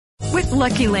With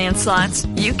Lucky Land Slots,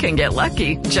 you can get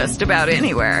lucky just about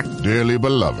anywhere. Dearly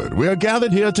beloved, we are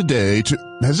gathered here today to...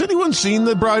 Has anyone seen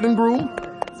the bride and groom?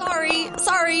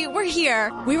 Sorry, we're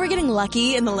here. We were getting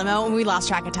lucky in the limo and we lost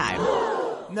track of time.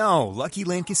 No, Lucky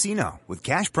Land Casino, with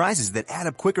cash prizes that add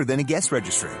up quicker than a guest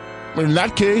registry. In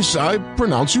that case, I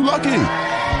pronounce you lucky.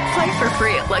 Play for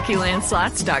free at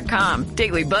LuckyLandSlots.com.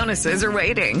 Daily bonuses are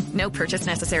waiting. No purchase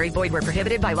necessary. Void where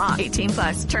prohibited by law.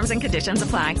 18+. Terms and conditions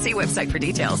apply. See website for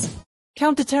details.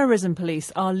 Counter-terrorism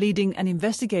police are leading an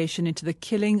investigation into the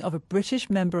killing of a British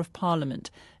Member of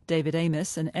Parliament. David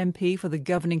Amess, an MP for the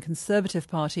governing Conservative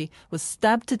Party, was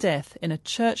stabbed to death in a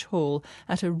church hall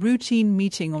at a routine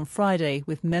meeting on Friday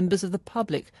with members of the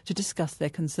public to discuss their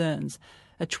concerns.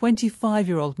 A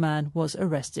 25-year-old man was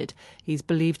arrested. He's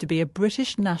believed to be a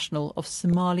British national of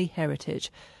Somali heritage.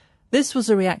 This was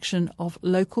a reaction of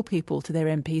local people to their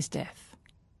MP's death.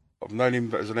 I've known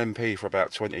him as an MP for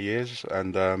about 20 years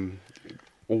and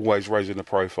always raising the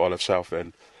profile of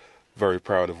Southend. Very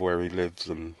proud of where he lives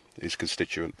and his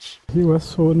constituents. He was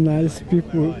so nice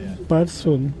people,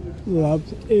 person,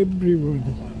 loved everybody.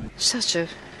 Such a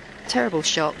terrible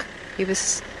shock. He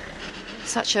was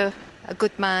such a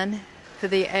good man for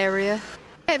the area.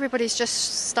 Everybody's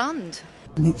just stunned.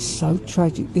 And it's so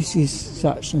tragic. This is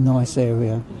such a nice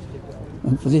area.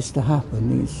 And for this to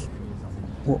happen is,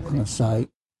 what can I say?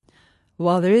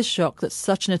 While there is shock that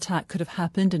such an attack could have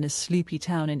happened in a sleepy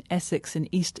town in Essex in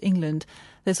East England,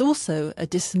 there's also a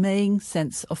dismaying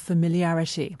sense of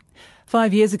familiarity.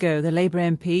 5 years ago, the Labour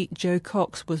MP Jo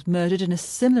Cox was murdered in a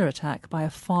similar attack by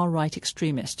a far-right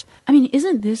extremist. I mean,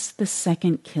 isn't this the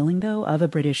second killing, though, of a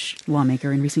British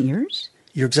lawmaker in recent years?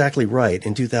 You're exactly right.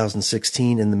 In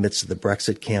 2016, in the midst of the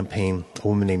Brexit campaign, a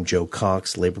woman named Jo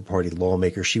Cox, Labour Party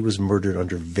lawmaker, she was murdered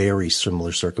under very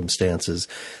similar circumstances.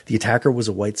 The attacker was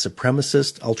a white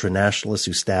supremacist, ultra-nationalist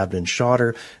who stabbed and shot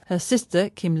her. Her sister,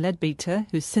 Kim Leadbeater,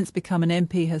 who's since become an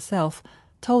MP herself,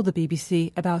 told the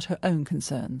BBC about her own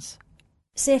concerns.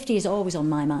 Safety is always on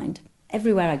my mind,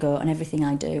 everywhere I go and everything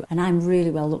I do, and I'm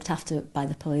really well looked after by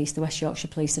the police. The West Yorkshire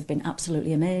Police have been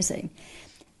absolutely amazing.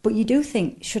 But you do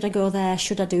think, should I go there,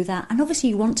 should I do that? And obviously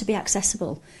you want to be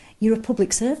accessible. You're a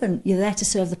public servant, you're there to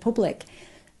serve the public.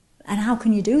 And how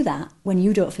can you do that when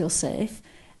you don't feel safe?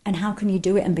 And how can you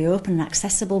do it and be open and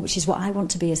accessible, which is what I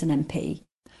want to be as an MP?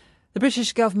 The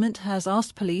British government has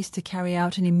asked police to carry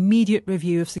out an immediate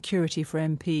review of security for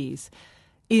MPs.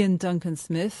 Ian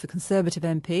Duncan-Smith, the Conservative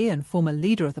MP and former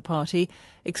leader of the party,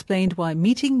 explained why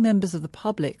meeting members of the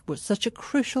public was such a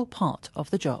crucial part of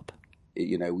the job.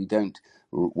 You know, we don't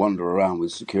wander around with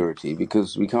security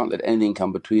because we can't let anything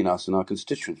come between us and our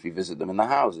constituents. We visit them in the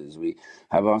houses, we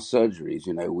have our surgeries,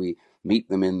 you know, we meet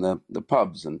them in the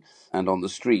pubs and on the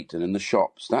street and in the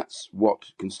shops. That's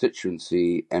what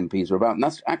constituency MPs are about. And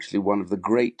that's actually one of the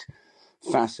great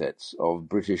facets of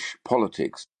British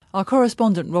politics. Our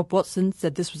correspondent Rob Watson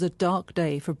said this was a dark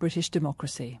day for British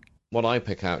democracy. What I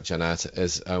pick out, Jeanette,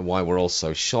 is why we're all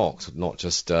so shocked, not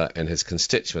just in his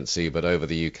constituency, but over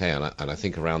the UK and I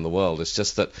think around the world. It's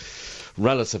just that,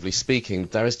 relatively speaking,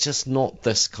 there is just not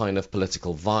this kind of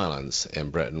political violence in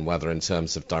Britain, whether in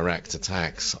terms of direct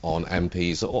attacks on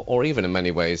MPs or even in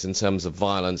many ways in terms of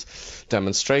violent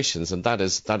demonstrations. And that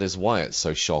is why it's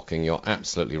so shocking. You're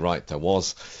absolutely right. There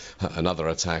was another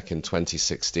attack in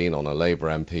 2016 on a Labour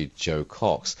MP, Jo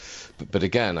Cox. But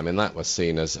again, I mean, that was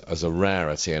seen as a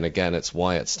rarity, and again, it's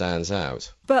why it stands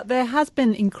out. But there has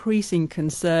been increasing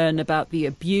concern about the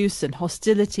abuse and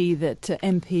hostility that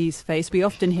MPs face. We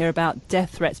often hear about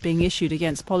death threats being issued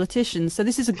against politicians, so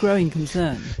this is a growing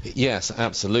concern. Yes,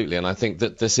 absolutely, and I think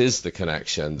that this is the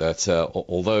connection, that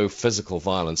although physical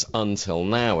violence until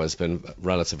now has been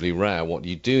relatively rare, what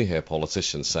you do hear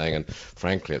politicians saying, and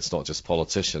frankly it's not just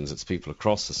politicians, it's people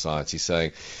across society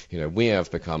saying, you know, we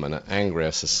have become an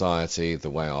angrier society, the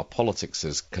way our politics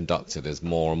is conducted is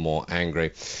more and more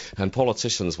angry, and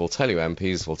politicians will tell you,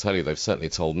 MPs will tell you, they've certainly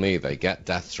told me, they get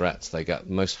death threats, they get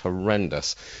most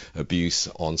horrendous abuse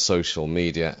on social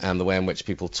media, and the way in which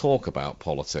people talk about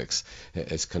politics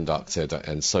is conducted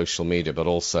in social media, but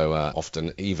also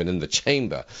often even in the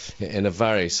chamber in a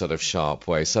very sort of sharp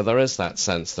way. So there is that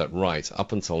sense that, right,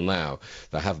 up until now,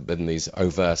 there haven't been these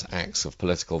overt acts of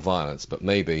political violence, but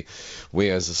maybe we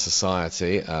as a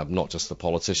society, not just the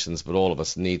politicians, but all of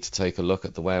us need to take a look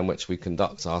at the way in which we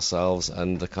conduct ourselves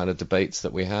and the kind of debates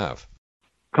that we have.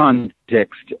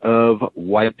 Context of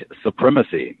white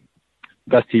supremacy.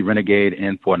 Gus T. Renegade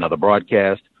in for another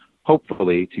broadcast,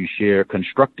 hopefully to share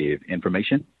constructive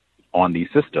information on the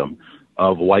system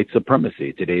of white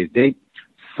supremacy. Today's date,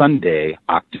 Sunday,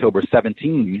 October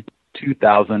 17,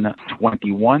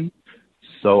 2021.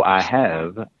 So I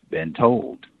have been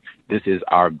told. This is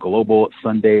our Global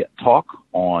Sunday talk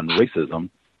on racism,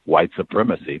 white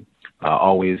supremacy.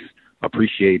 Always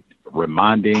appreciate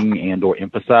reminding and or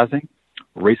emphasizing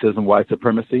racism, white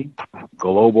supremacy,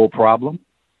 global problem.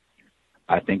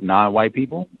 I think non-white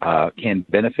people can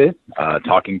benefit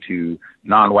talking to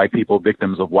non-white people,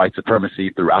 victims of white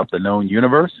supremacy throughout the known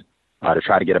universe to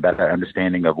try to get a better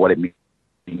understanding of what it means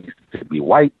to be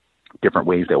white, different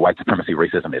ways that white supremacy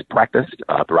racism is practiced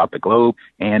throughout the globe,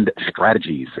 and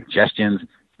strategies, suggestions,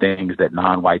 things that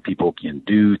non-white people can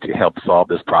do to help solve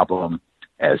this problem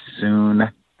as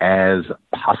soon as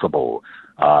possible.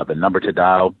 The number to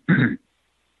dial,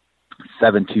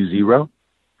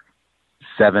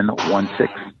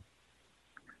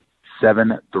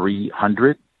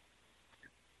 720-716-7300.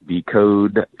 The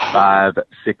code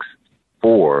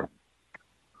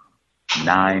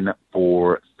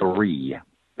 564943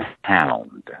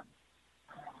 pound.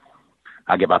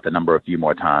 I'll give out the number a few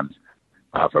more times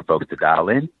for folks to dial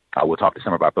in. We'll talk to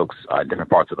some of our folks in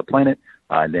different parts of the planet,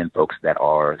 and then folks that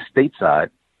are stateside.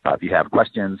 If you have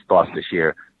questions, thoughts to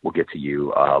share, we'll get to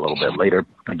you a little bit later.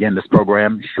 Again, this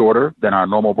program is shorter than our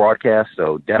normal broadcast,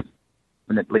 so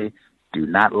definitely do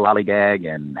not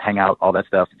lollygag and hang out, all that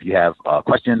stuff. If you have a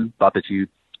question, thought that you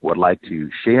would like to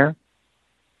share,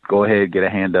 go ahead, get a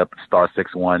hand up,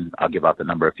 *61. I'll give out the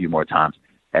number a few more times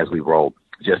as we roll.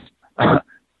 Just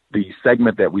the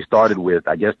segment that we started with,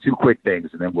 I guess 2 quick things,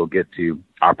 and then we'll get to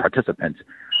our participants.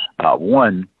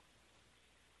 One,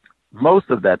 most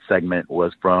of that segment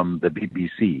was from the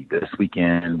BBC this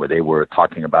weekend, where they were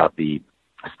talking about the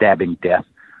stabbing death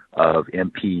of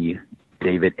MP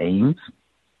David Ames.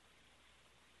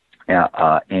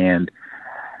 And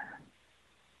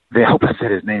they hope I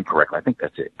said his name correctly. I think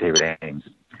that's it, David Ames.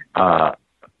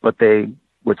 But they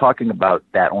were talking about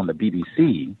that on the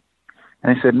BBC,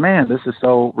 and they said, man, this is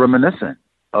so reminiscent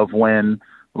of when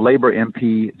Labour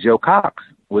MP Joe Cox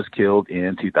was killed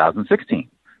in 2016.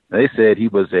 They said he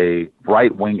was a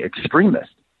right-wing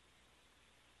extremist.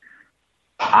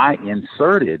 I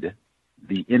inserted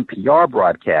the NPR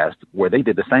broadcast where they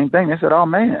did the same thing. They said, oh,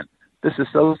 man, this is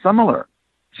so similar.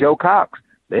 Joe Cox.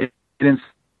 They didn't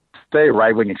say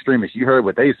right-wing extremist. You heard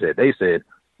what they said. They said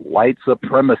white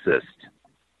supremacist.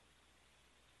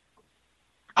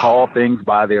 Call things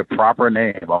by their proper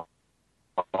name.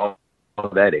 All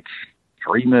that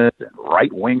extremist and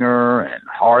right-winger and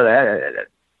hard that.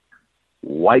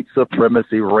 White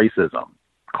supremacy racism.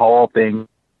 Call things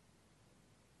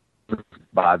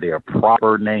by their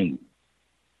proper name.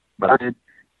 But I did,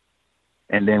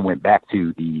 and then went back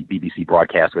to the BBC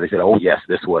broadcast where they said, oh, yes,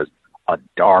 this was a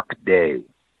dark day.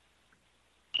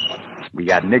 We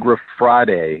got Negro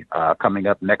Friday coming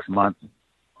up next month,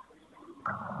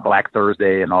 Black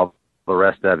Thursday and all the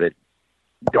rest of it.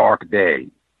 Dark day.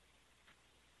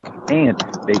 And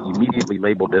they immediately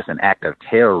labeled this an act of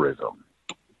terrorism.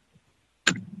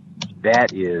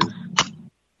 That is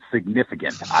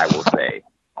significant, I will say.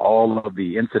 All of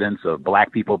the incidents of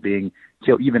black people being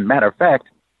killed, even matter of fact,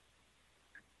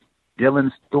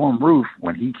 Dylan Storm Roof,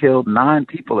 when he killed 9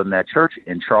 people in that church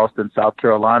in Charleston, South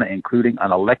Carolina, including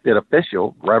an elected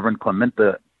official, Reverend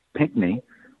Clementa Pinckney,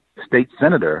 state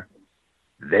senator,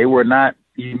 they were not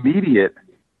immediate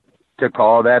to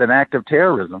call that an act of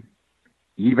terrorism.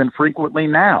 Even frequently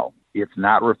now, it's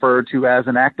not referred to as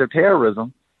an act of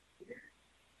terrorism.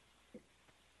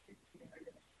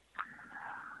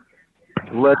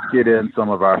 Let's get in some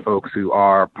of our folks who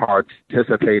are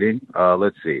participating.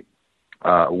 Let's see.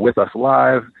 With us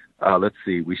live, let's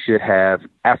see. We should have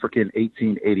African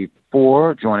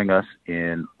 1884 joining us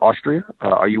in Austria.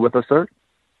 Are you with us, sir?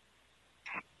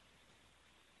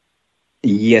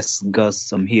 Yes,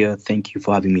 Gus, I'm here. Thank you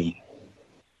for having me.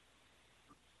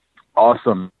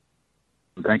 Awesome.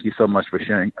 Thank you so much for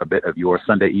sharing a bit of your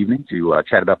Sunday evening to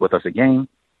chat it up with us again.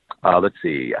 Let's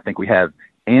see. I think we have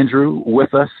Andrew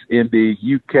with us in the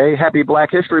UK. Happy Black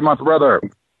History Month, brother.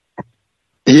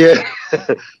 Yeah,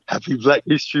 happy Black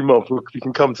History Month. We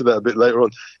can come to that a bit later on.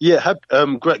 Yeah,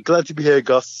 glad to be here,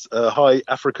 Gus. Hi,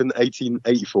 African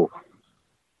 1884.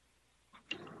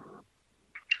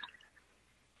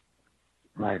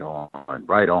 Right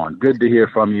on. Good to hear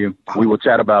from you. We will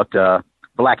chat about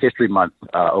Black History Month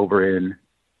over in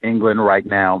England right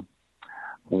now.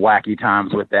 Wacky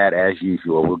times with that, as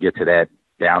usual. We'll get to that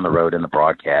down the road in the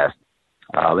broadcast.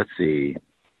 Let's see.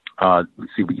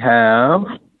 We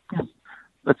have...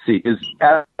 Let's see. Is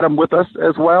Adam with us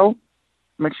as well?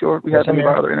 Make sure we have any of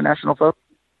our other international folks.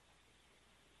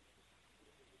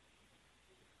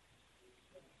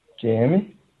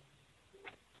 Jamie?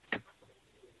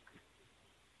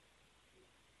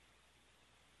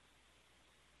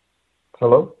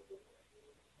 Hello?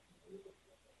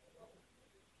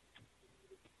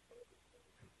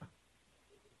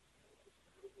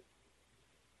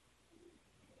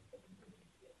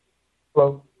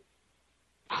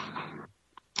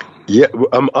 Yeah,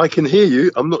 I can hear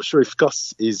you. I'm not sure if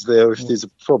Gus is there, if there's a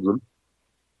problem.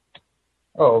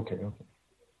 Oh, okay.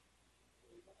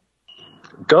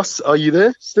 Gus, are you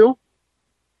there still?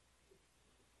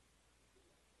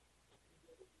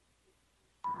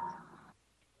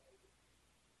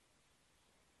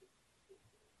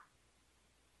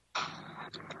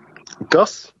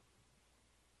 Gus?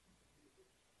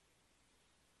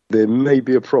 There may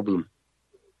be a problem.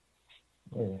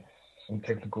 Yeah, some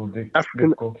technical African.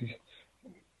 difficulties.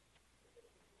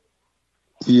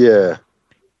 Yeah.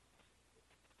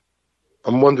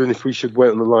 I'm wondering if we should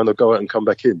wait on the line or go out and come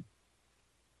back in.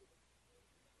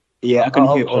 Yeah, I can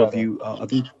I'll hear all try of that. you. I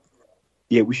think.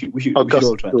 Yeah, we should Gus,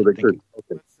 all try. good, Thank good. you.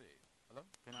 Okay.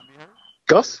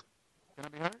 Gus? Can I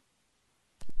be heard?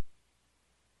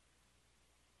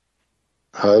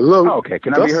 Hello. Oh, okay,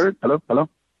 can Gus? I be heard? Hello?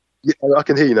 Yeah, I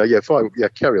can hear you now. Yeah, fine. Yeah,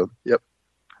 carry on. Yep.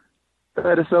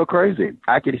 That is so crazy.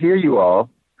 I could hear you all,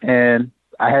 and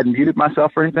I hadn't muted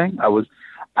myself or anything. I was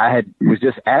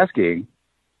just asking.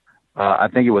 I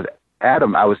think it was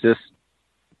Adam. I was just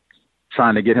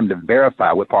trying to get him to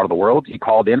verify what part of the world he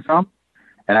called in from,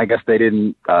 and I guess they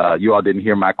didn't. You all didn't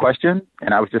hear my question,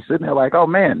 and I was just sitting there like, "Oh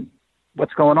man,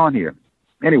 what's going on here?"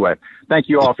 Anyway, thank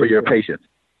you all for your patience.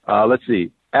 Let's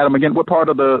see, Adam. Again, what part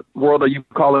of the world are you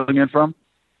calling in from?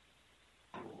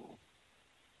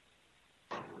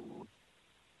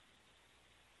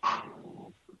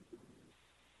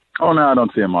 Oh, no, I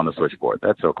don't see him on the switchboard.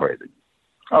 That's so crazy.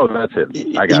 Oh, that's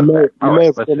it. I got it. He may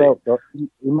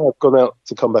have gone out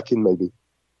to come back in, maybe.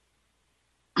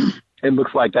 It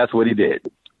looks like that's what he did.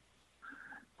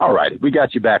 All right. We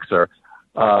got you back, sir.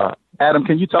 Adam,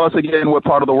 can you tell us again what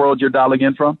part of the world you're dialing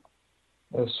in from?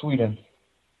 Sweden.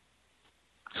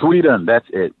 Sweden. That's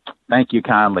it. Thank you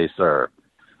kindly, sir.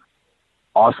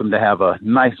 Awesome to have a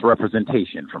nice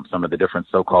representation from some of the different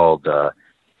so-called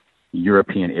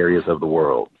European areas of the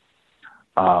world.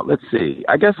 Let's see.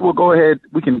 I guess we'll go ahead.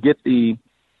 We can get the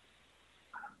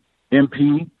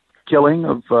MP killing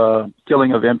of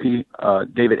MP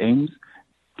David Ames.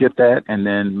 Get that, and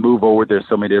then move over. There's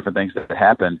so many different things that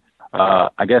happened.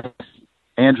 I guess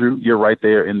Andrew, you're right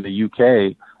there in the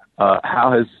UK.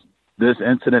 How has this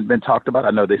incident been talked about?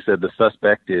 I know they said the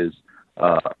suspect is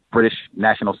British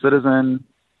national citizen.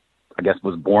 I guess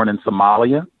was born in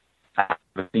Somalia.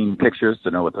 I've seen pictures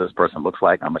to know what this person looks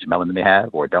like, how much melanin they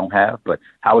have or don't have. But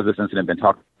how has this incident been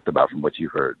talked about from what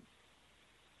you've heard?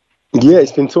 Yeah,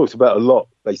 it's been talked about a lot,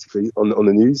 basically, on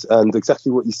the news. And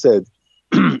exactly what you said,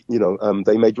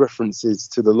 they made references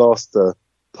to the last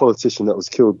politician that was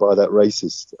killed by that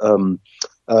racist.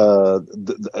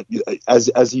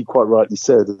 As you quite rightly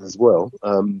said as well,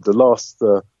 the last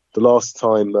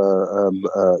time, in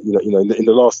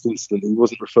the last incident, he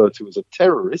wasn't referred to as a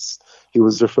terrorist. He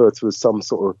was referred to as some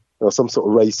sort of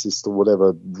racist or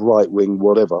whatever, right wing,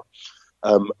 whatever,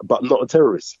 but not a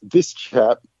terrorist. This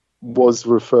chap was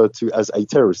referred to as a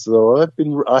terrorist. So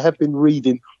I have been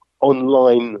reading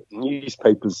online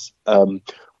newspapers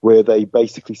where they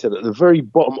basically said at the very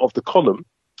bottom of the column,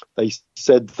 they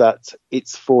said that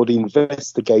it's for the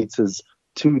investigators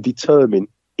to determine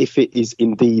if it is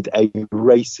indeed a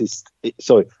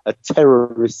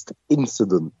terrorist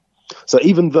incident. So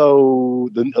even though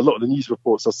a lot of the news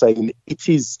reports are saying it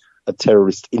is a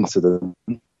terrorist incident,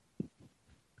 at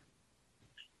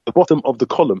the bottom of the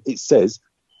column, it says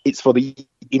it's for the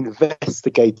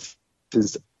investigators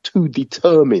to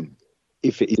determine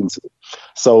if it is incident.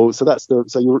 So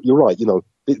you're right. We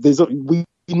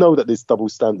know that there's double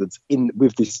standards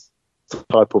with this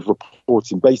type of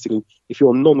reporting. Basically, if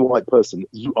you're a non-white person,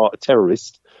 you are a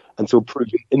terrorist until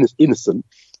proven innocent.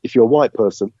 If you're a white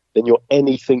person, then you're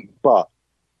anything but.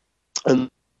 And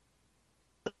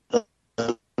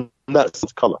that's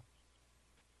colour.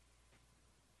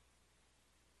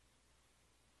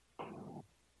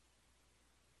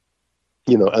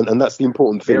 And that's the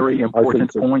important thing. Very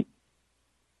important point.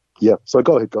 Yeah. So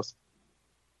go ahead, Gus.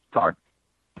 Sorry,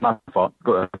 my fault.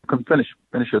 Go ahead. Finish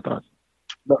your thoughts.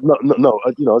 No.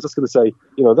 I was just going to say,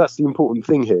 that's the important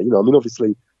thing here.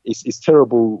 Obviously, it's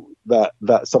terrible that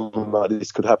something like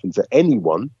this could happen to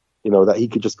anyone. That he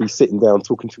could just be sitting down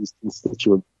talking to his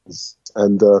constituents,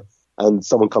 and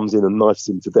someone comes in and knifes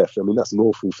him to death. That's an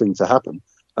awful thing to happen.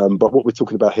 But what we're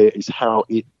talking about here is how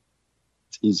it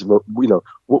is.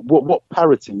 What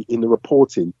parity in the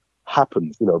reporting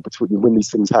happens. Between when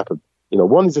these things happen.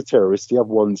 One is a terrorist, the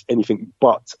other one's anything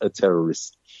but a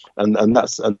terrorist, and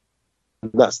that's the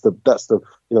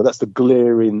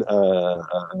glaring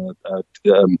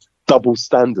double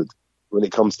standard when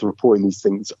it comes to reporting these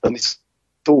things, and it's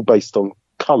all based on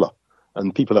colour,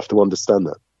 and people have to understand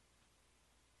that.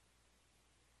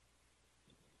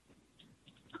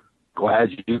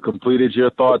 Glad you completed your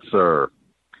thoughts, sir.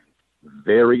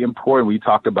 Very important. We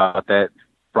talked about that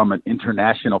from an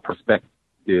international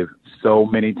perspective so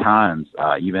many times.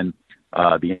 Even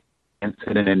the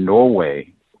incident in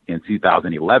Norway in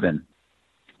 2011,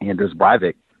 Anders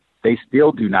Breivik, they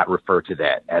still do not refer to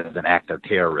that as an act of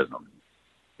terrorism.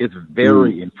 It's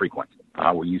very infrequent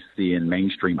what you see in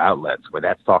mainstream outlets where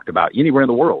that's talked about anywhere in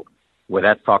the world, where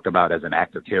that's talked about as an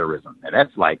act of terrorism. And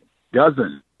that's like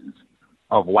dozens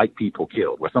of white people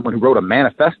killed, where someone who wrote a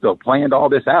manifesto planned all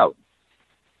this out.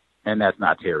 And that's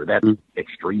not terror. That's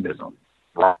extremism,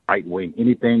 right wing,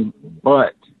 anything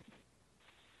but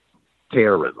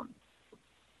terrorism.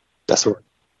 That's right.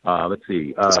 Let's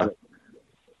see.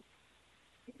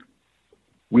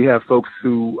 We have folks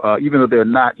who, even though they're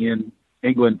not in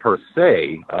England per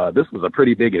se, this was a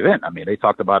pretty big event. I mean, they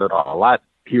talked about it a lot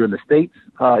here in the States.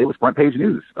 It was front page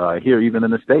news here, even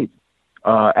in the States.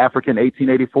 African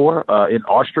 1884 in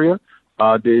Austria.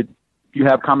 Did you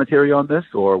have commentary on this,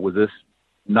 or was this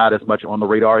not as much on the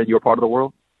radar in your part of the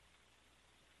world?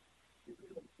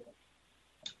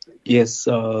 Yes,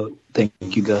 thank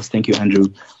you, Gus. Thank you, Andrew.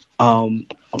 In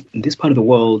this part of the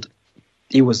world,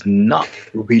 it was not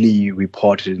really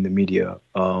reported in the media.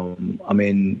 I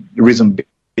mean, the reason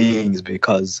being is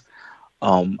because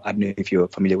I don't know if you're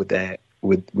familiar with that,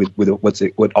 with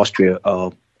what Austria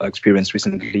experienced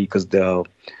recently, because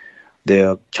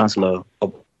the Chancellor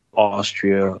of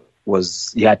Austria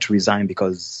he had to resign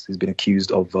because he's been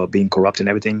accused of being corrupt and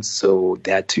everything. So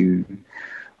they had to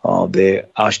they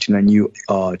asked in a new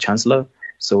chancellor.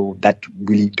 So that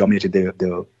really dominated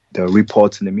the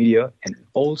reports in the media. And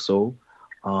also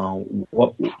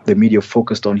what the media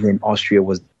focused on here in Austria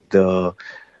was the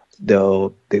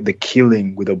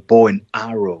killing with a bow and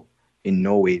arrow in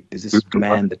Norway. There's this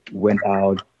man that went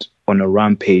out on a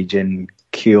rampage and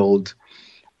killed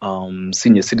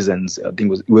senior citizens. I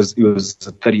think it was a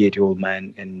 38-year-old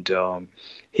man, and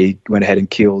he went ahead and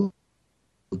killed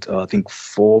I think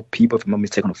 4 people, if I'm not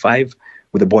mistaken, or 5,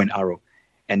 with a bow and arrow.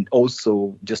 And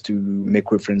also, just to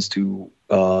make reference to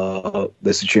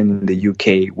the situation in the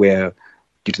UK, where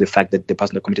due to the fact that the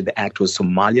person that committed the act was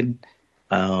Somalian,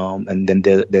 and then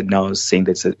they're now saying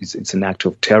that it's an act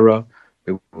of terror.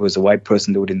 If it was a white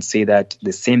person, they wouldn't say that.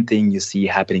 The same thing you see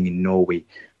happening in Norway.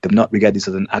 They've not regarded this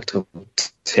as an act of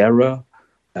terror.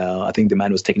 I think the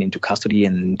man was taken into custody,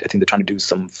 and I think they're trying to do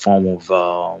some form of,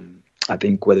 I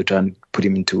think whether trying to put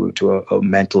him into a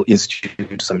mental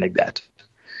institute or something like that.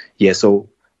 Yeah, so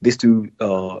these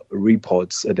 2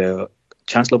 reports, the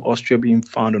Chancellor of Austria being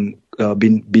found on,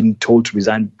 being told to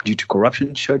resign due to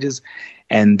corruption charges,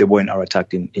 and the bow and arrow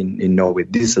attack in Norway.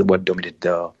 This is what dominated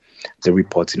the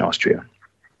reports in Austria.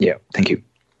 Yeah, thank you.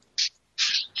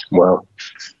 Wow.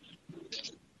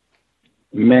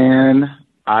 Man,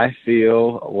 I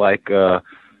feel like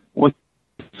what's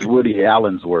Woody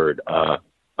Allen's word? A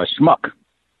schmuck.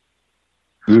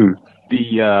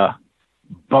 The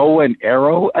bow and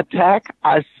arrow attack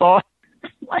I saw,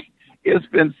 like, it's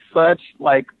been such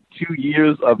 2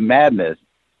 years of madness.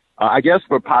 I guess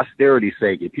for posterity's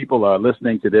sake, if people are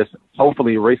listening to this,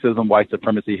 hopefully racism, white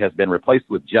supremacy has been replaced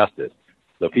with justice.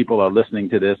 So people are listening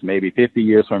to this maybe 50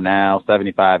 years from now,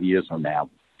 75 years from now.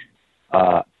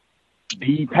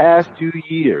 The past 2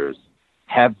 years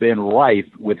have been rife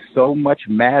with so much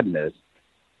madness.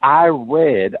 I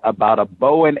read about a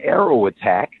bow and arrow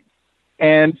attack,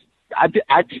 and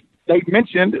they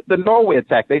mentioned the Norway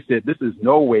attack. They said this is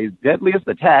Norway's deadliest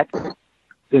attack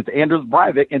since Anders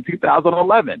Breivik in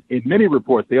 2011. In many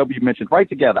reports, they'll be mentioned right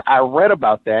together. I read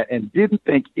about that and didn't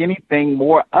think anything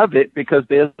more of it because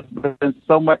there's been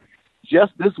so much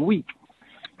just this week.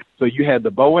 So you had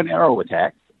the bow and arrow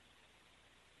attack,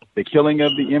 the killing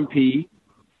of the MP.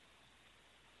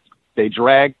 They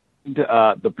dragged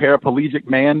the paraplegic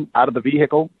man out of the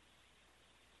vehicle.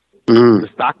 The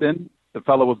Stockton, the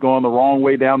fellow was going the wrong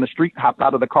way down the street, hopped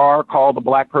out of the car, called the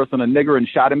black person a nigger, and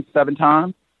shot him 7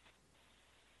 times.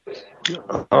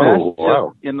 Oh,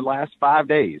 wow. In the last 5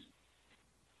 days.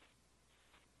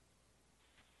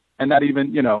 And not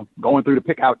even, going through to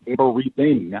pick out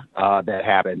everything that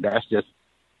happened. That's just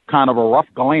kind of a rough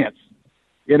glance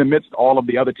in amidst all of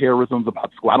the other terrorisms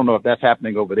about school. I don't know if that's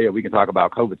happening over there. We can talk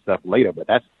about COVID stuff later, but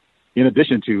that's in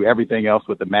addition to everything else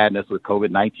with the madness with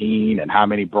COVID-19 and how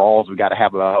many brawls we got to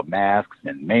have about masks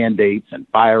and mandates and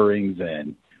firings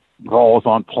and brawls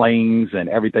on planes and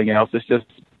everything else. It's just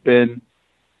been,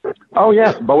 oh,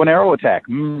 yes, bow and arrow attack.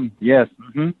 Yes.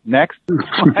 Next.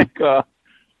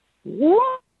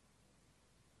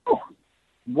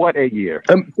 What a year.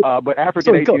 But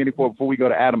African 1884, before we go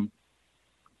to Adam.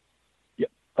 Yeah,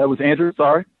 that was Andrew,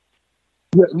 sorry.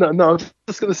 Yeah, no, I was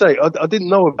just going to say, I didn't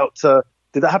know about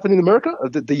Did that happen in America?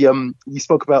 You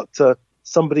spoke about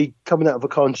somebody coming out of a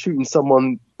car and shooting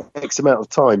someone X amount of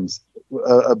times.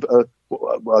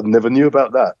 I never knew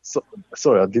about that.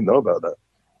 Sorry, I didn't know about that.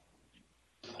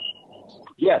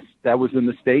 Yes, that was in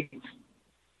the States.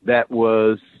 That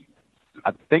was,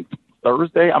 I think,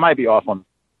 Thursday. I might be off on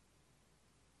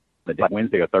the day,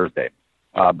 Wednesday or Thursday.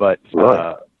 But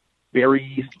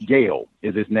Barry Gale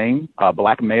is his name, a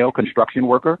black male construction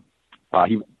worker.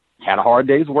 He had a hard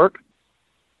day's work,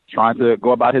 trying to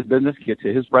go about his business, get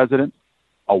to his residence.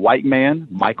 A white man,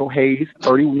 Michael Hayes,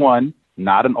 31,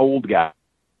 not an old guy,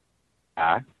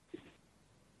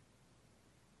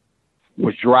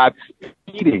 was driving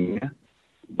speeding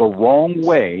the wrong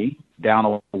way down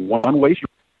a one-way street.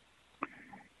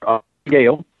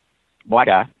 Gale, black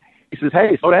guy, he says,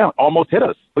 "Hey, slow down. Almost hit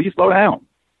us. Will you slow down?"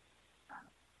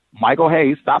 Michael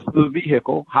Hayes stops the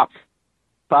vehicle, hops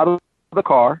out of the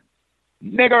car,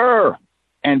 "Nigger!"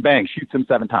 and bang, shoots him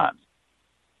 7 times.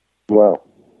 Wow.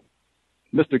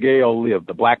 Mr. Gale lived,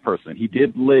 the black person. He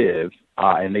did live,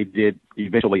 and they did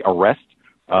eventually arrest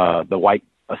the white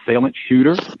assailant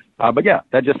shooter. But yeah,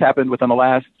 that just happened within the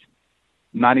last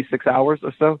 96 hours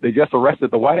or so. They just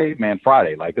arrested the white man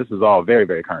Friday. Like, this is all very,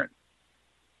 very current.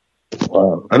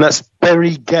 Wow. And that's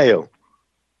Barry Gale.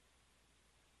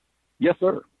 Yes,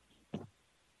 sir.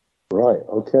 Right.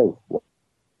 Okay.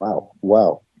 Wow.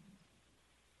 Wow.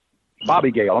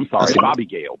 Bobby Gale. I'm sorry. Bobby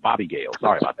Gale. Bobby Gale.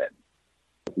 Sorry about that.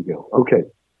 Okay.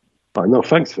 All right, no,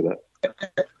 thanks for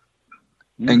that.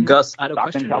 And Gus, I had a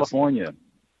Stockton, question. California.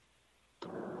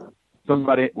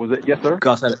 Somebody, was it? Yes, sir.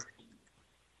 Gus, I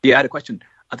had a question.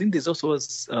 I think there's also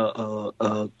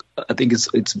I think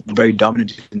it's very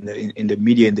dominant in the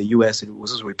media in the U.S. It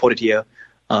was also reported here.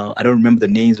 I don't remember the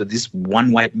names, but this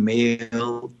one white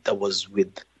male that was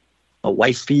with a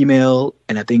white female,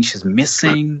 and I think she's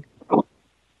missing.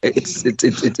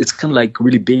 It's kind of like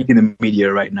really big in the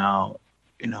media right now.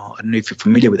 You know, I don't know if you're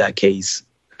familiar with that case.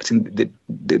 I think that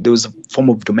there was a form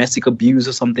of domestic abuse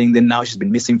or something. Then now she's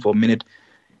been missing for a minute,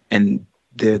 and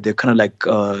they're kind of like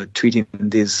treating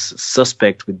this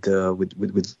suspect with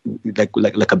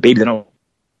like a baby. They're not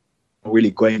really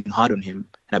going hard on him.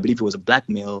 And I believe if it was a black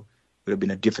male, it would have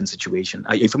been a different situation.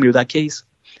 Are you familiar with that case?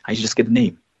 I should just get the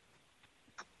name.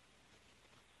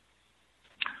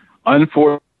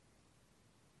 Unfortunately,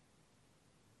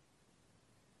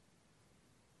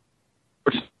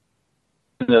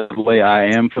 I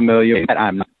am familiar.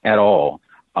 I'm not at all.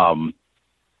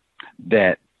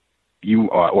 That you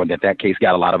are, or that case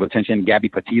got a lot of attention. Gabby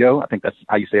Petito, I think that's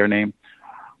how you say her name.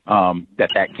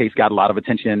 That case got a lot of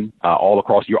attention all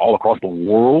across the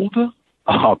world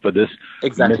for this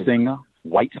missing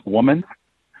white woman.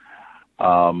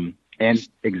 And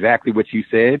exactly what you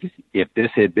said. If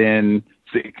this had been,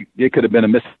 it could have been a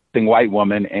missing white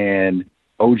woman and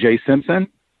O.J. Simpson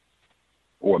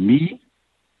or me,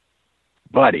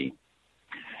 buddy.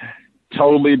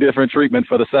 Totally different treatment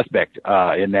for the suspect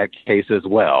in that case as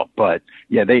well. But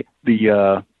yeah,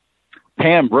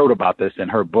 Pam wrote about this in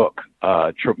her book,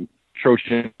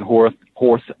 Trojan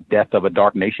Horse, Death of a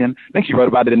Dark Nation. I think she wrote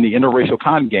about it in the Interracial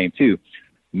Con Game too.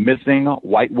 Missing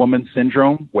white woman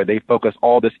syndrome, where they focus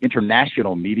all this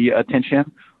international media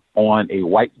attention on a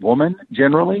white woman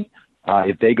generally.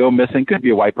 If they go missing, could be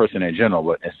a white person in general,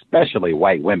 but especially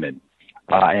white women.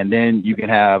 And then you can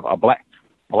have a black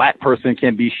person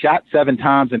can be shot 7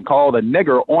 times and called a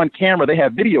nigger on camera. They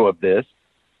have video of this.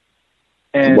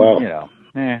 And, you know,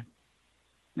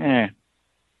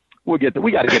 we got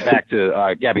to get back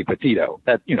to Gabby Petito.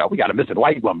 That, you know, we got a missing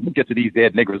white woman. We'll get to these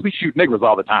dead niggers. We shoot niggers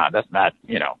all the time. That's not,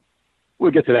 you know,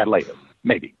 we'll get to that later,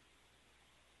 maybe.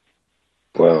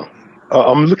 Wow.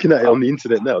 I'm looking at it on the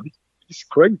internet now. It's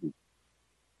crazy.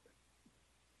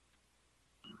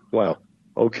 Wow.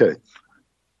 Okay.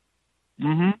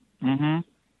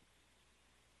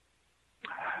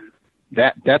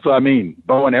 That's what I mean.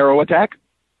 Bow and arrow attack.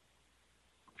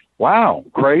 Wow,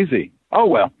 crazy. Oh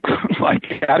well,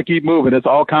 like gotta keep moving. It's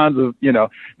all kinds of, you know,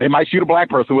 they might shoot a black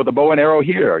person with a bow and arrow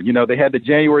here. You know, they had the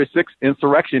January 6th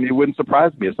insurrection. It wouldn't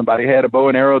surprise me if somebody had a bow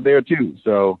and arrow there too.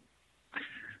 So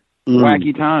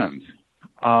wacky times.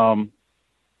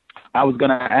 I was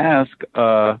gonna ask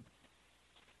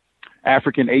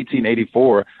African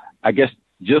 1884. I guess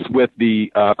just with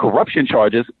the corruption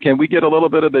charges, can we get a little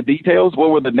bit of the details?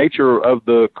 What were the nature of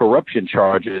the corruption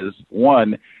charges?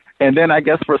 One. And then I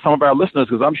guess for some of our listeners,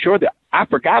 because I'm sure that I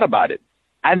forgot about it.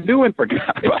 I knew and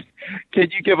forgot about it.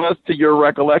 Can you give us, to your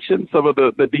recollection, some of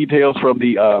the details from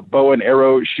the bow and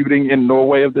arrow shooting in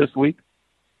Norway of this week?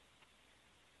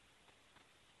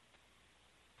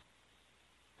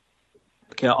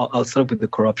 Okay, I'll start with the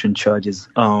corruption charges.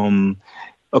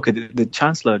 okay, the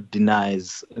chancellor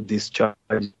denies this charge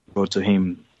brought to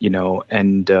him,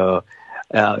 and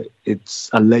it's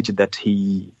alleged that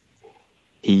he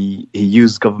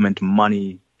used government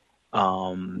money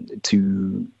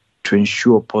to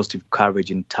ensure positive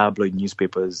coverage in tabloid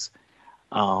newspapers,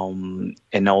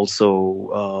 and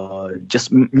also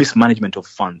just mismanagement of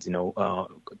funds,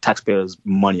 taxpayers'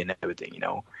 money and everything,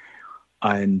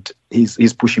 And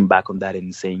he's pushing back on that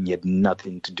and saying he had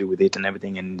nothing to do with it and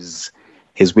everything, and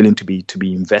he's willing to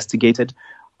be investigated,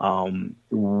 and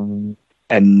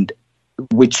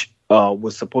which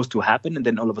was supposed to happen, and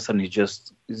then all of a sudden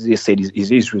they said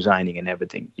he's resigning and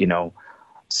everything,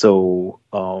 So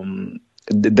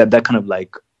that kind of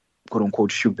like quote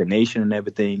unquote shook the nation and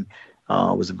everything.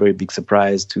 Was a very big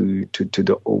surprise to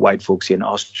the white folks here in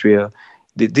Austria.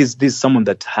 This is someone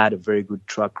that had a very good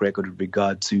track record with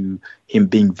regard to him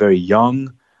being very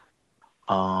young,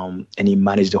 and he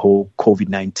managed the whole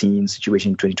COVID-19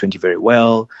 situation in 2020 very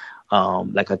well.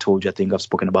 Like I told you, I think I've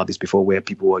spoken about this before, where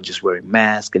people were just wearing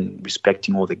masks and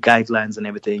respecting all the guidelines and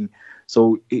everything.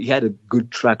 So he had a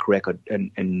good track record,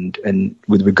 and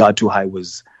with regard to how he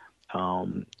was,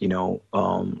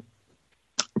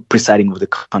 presiding over the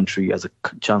country as a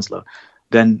chancellor.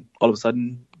 Then all of a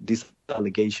sudden, these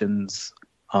allegations,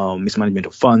 mismanagement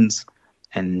of funds,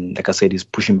 and like I said, he's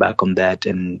pushing back on that,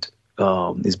 and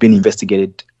it's being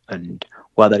investigated. And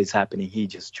while that is happening, he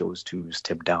just chose to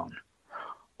step down.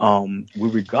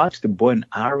 With regard to the bow and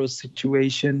arrow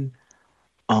situation,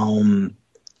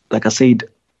 like I said,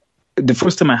 the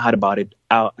first time I heard about it,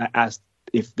 I asked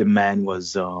if the man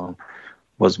was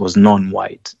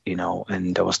non-white,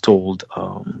 and I was told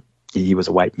he was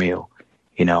a white male,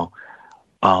 He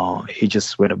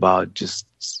just went about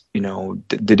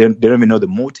they don't even know the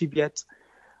motive yet,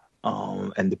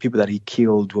 and the people that he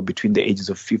killed were between the ages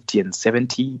of 50 and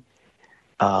 70,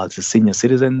 the senior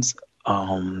citizens.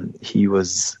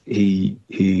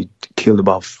 He killed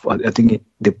about, I think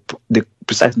the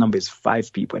precise number is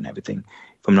 5 people and everything,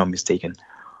 if I'm not mistaken.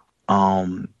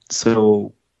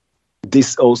 So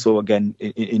this also, again,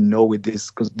 in Norway,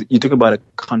 because you're talking about a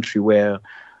country where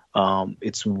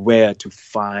it's rare to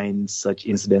find such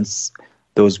incidents.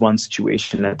 There was one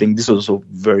situation, I think this was also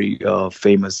very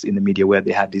famous in the media, where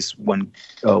they had this one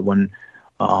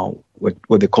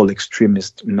what they call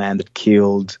extremist man that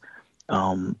killed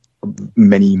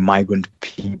many migrant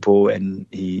people, and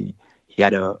he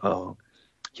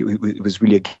was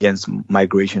really against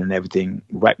migration and everything,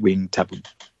 right-wing type of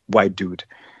white dude.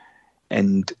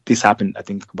 And this happened, I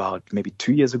think, about maybe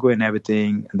 2 years ago and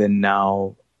everything. And then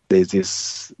now there's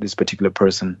this particular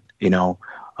person,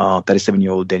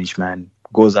 37-year-old Danish man,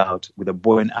 goes out with a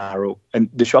bow and arrow. And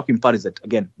the shocking part is that,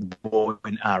 again, bow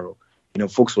and arrow.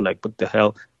 Folks were like, what the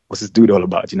hell was this dude all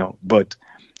about, But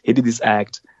he did this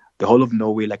act. The whole of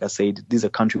Norway, like I said, this is a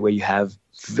country where you have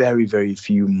very, very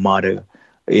few murder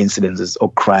incidences or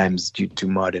crimes due to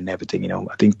murder and everything.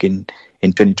 I think in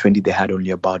 2020 they had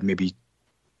only about maybe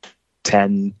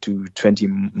 10 to 20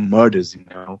 murders,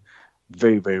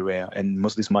 very, very rare. And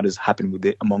most of these murders happen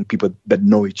among people that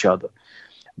know each other.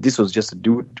 This was just a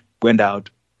dude, went out,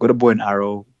 got a bow and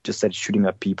arrow, just started shooting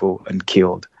at people and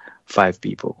killed 5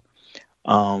 people.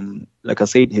 Like I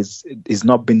said, he's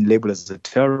not been labeled as a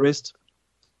terrorist.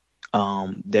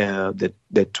 They're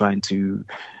trying to,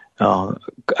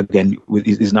 again,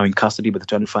 he's now in custody, but they're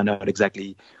trying to find out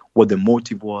exactly what the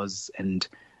motive was, and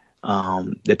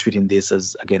they're treating this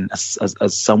as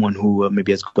someone who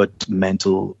maybe has got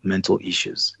mental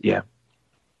issues. Yeah,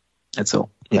 that's all.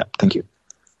 Yeah, thank you.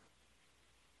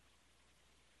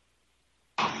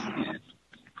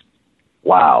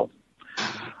 Wow.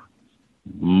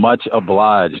 Much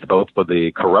obliged, both for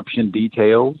the corruption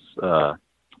details.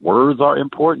 Words are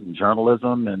important,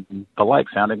 journalism and the like,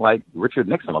 sounding like Richard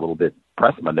Nixon a little bit,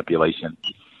 press manipulation.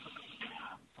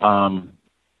 And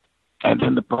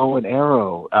then the bow and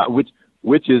arrow,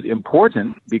 which is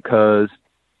important because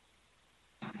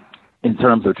in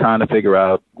terms of trying to figure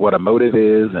out what a motive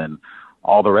is and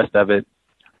all the rest of it,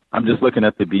 I'm just looking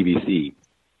at the BBC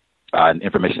and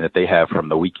information that they have from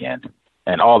the weekend.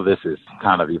 And all of this is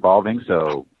kind of evolving,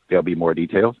 so there'll be more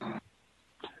details.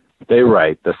 They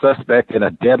write, the suspect in a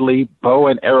deadly bow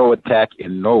and arrow attack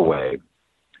in Norway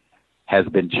has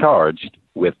been charged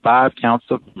with 5 counts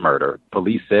of murder,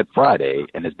 police said Friday,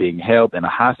 and is being held in a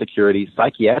high-security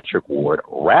psychiatric ward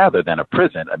rather than a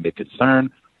prison amid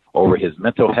concern over his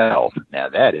mental health. Now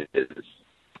that is,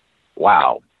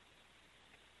 wow.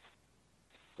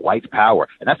 White power.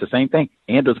 And that's the same thing.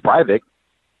 Anders Breivik,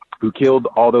 who killed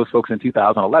all those folks in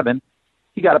 2011,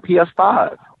 he got a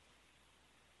PS5.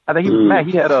 I think he was mad.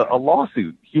 He had a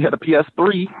lawsuit. He had a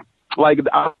PS3. Like,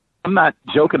 I'm not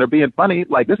joking or being funny.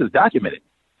 Like, this is documented.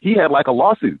 He had like a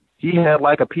lawsuit. He had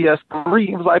like a PS3.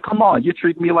 He was like, come on, you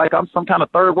treat me like I'm some kind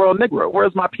of third world Negro.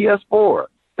 Where's my PS4?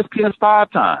 It's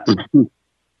PS5 time.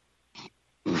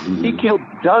 He killed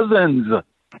dozens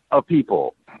of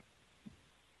people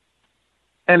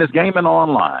and is gaming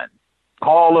online,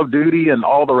 Call of Duty and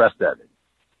all the rest of it.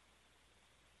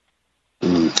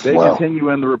 They continue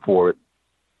in the report.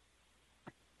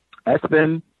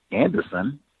 Espen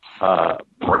Anderson,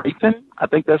 Brayton, I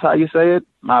think that's how you say it.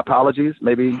 My apologies.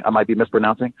 Maybe I might be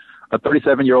mispronouncing. A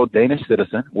 37-year-old Danish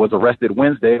citizen was arrested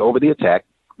Wednesday over the attack,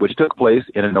 which took place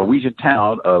in a Norwegian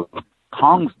town of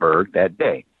Kongsberg that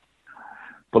day.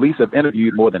 Police have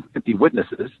interviewed more than 50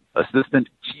 witnesses. Assistant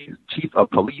Chief of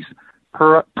Police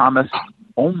Per Thomas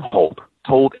Omholt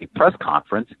told a press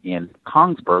conference in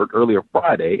Kongsberg earlier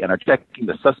Friday and are checking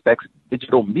the suspect's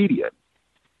digital media.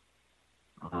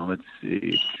 Let's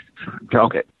see.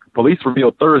 Okay. Police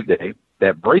revealed Thursday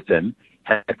that Brayton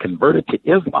had converted to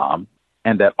Islam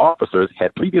and that officers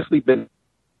had previously been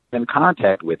in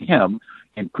contact with him,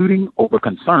 including over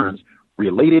concerns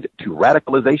related to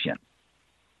radicalization.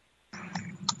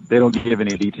 They don't give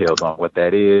any details on what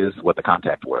that is, what the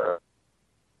contacts were.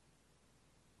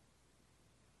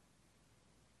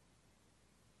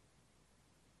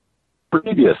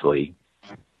 Previously,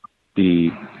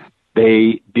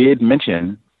 they did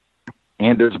mention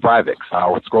Anders Breivik.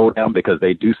 I'll scroll down because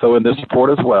they do so in this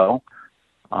report as well.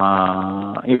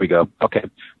 Here we go. Okay.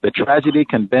 The tragedy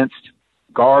convinced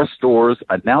Gar Stor's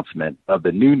announcement of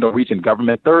the new Norwegian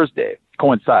government Thursday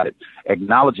coincided.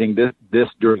 Acknowledging this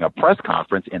during a press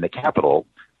conference in the capital,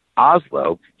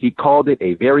 Oslo, he called it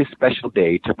a very special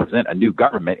day to present a new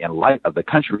government in light of the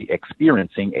country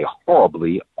experiencing a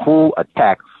horribly cruel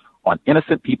attack on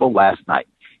innocent people last night.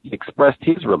 He expressed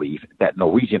his relief that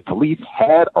Norwegian police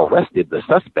had arrested the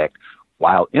suspect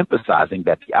while emphasizing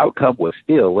that the outcome was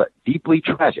still deeply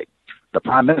tragic. The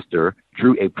prime minister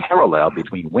drew a parallel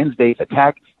between Wednesday's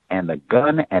attack and the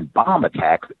gun and bomb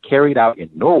attacks carried out in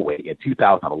Norway in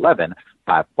 2011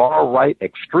 by far-right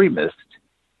extremist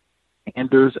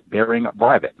Anders Behring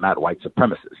Breivik, not white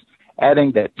supremacists,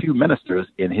 adding that two ministers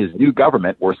in his new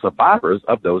government were survivors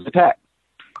of those attacks.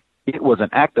 It was an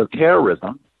act of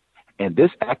terrorism, and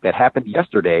this act that happened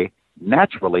yesterday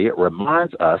naturally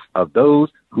reminds us of those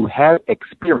who have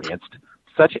experienced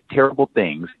such terrible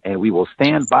things, and we will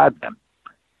stand by them.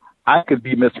 I could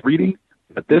be misreading,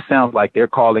 but this sounds like they're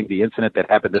calling the incident that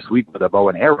happened this week with a bow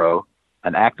and arrow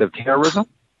an act of terrorism.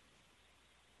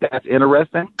 That's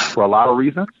interesting for a lot of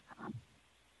reasons.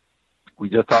 We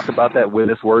just talked about that when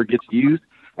this word gets used,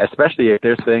 especially if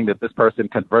they're saying that this person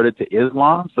converted to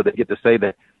Islam, so they get to say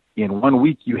that in 1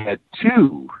 week you had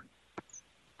two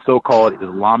so-called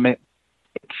Islamic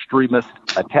extremist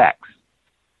attacks,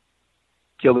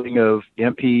 killing of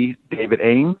MP David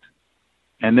Ames,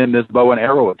 and then this bow and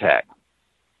arrow attack.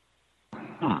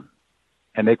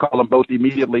 And they call them both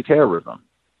immediately terrorism.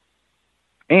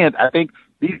 And I think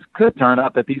these could turn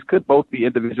out that these could both be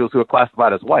individuals who are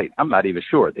classified as white. I'm not even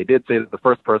sure. They did say that the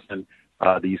first person,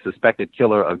 the suspected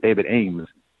killer of David Ames,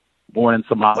 born in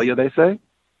Somalia, they say.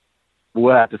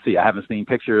 We'll have to see. I haven't seen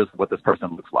pictures of what this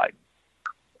person looks like.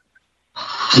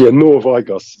 Yeah, nor have I,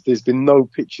 Gus. There's been no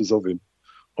pictures of him,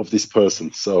 of this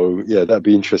person. So, yeah, that'd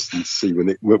be interesting to see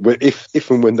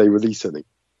if and when they release any.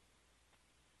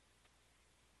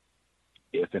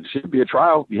 If it should be a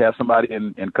trial, you have somebody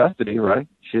in custody, right?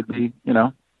 Should be,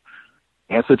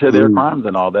 answer to their crimes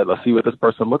and all that. Let's see what this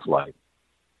person looks like.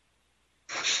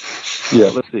 Yeah.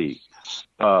 Let's see.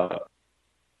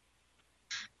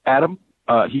 Adam,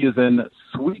 he is in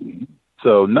Sweden.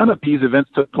 So none of these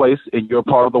events took place in your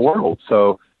part of the world.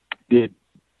 So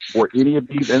were any of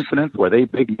these incidents, were they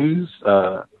big news?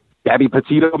 Gabby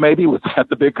Petito, maybe, was that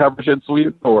the big coverage in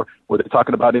Sweden? Or were they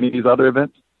talking about any of these other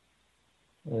events?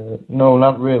 No,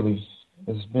 not really.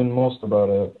 It's been most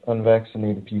about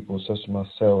unvaccinated people such as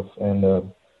myself and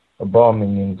a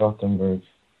bombing in Gothenburg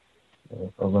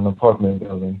of an apartment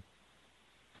building.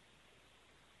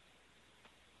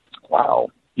 Wow.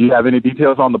 Do you have any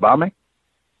details on the bombing?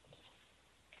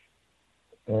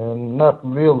 Not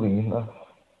really.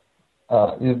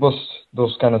 It was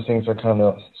those kind of things I kind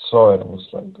of saw it. I was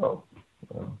like, oh,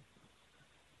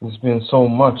 there's been so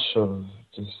much of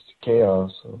just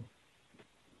chaos. So.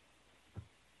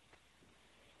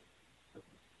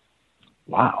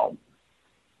 Wow.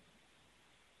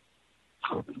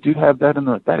 Do you have that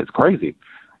that is crazy.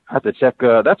 I have to check.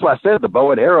 That's why I said the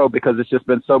bow and arrow, because it's just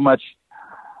been so much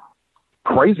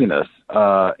craziness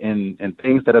in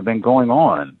things that have been going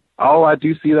on. Oh, I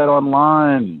do see that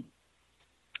online.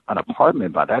 An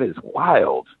apartment, but that is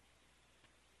wild.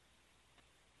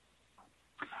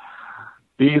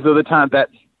 These are the times.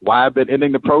 That's why I've been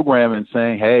ending the program and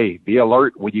saying, hey, be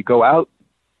alert when you go out,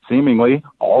 seemingly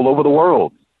all over the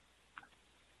world.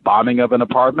 Bombing of an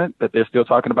apartment that they're still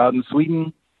talking about in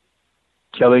Sweden,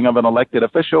 killing of an elected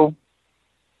official,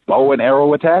 bow and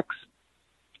arrow attacks,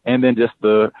 and then just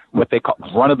what they call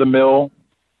run-of-the-mill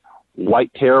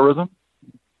white terrorism,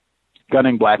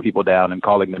 gunning black people down and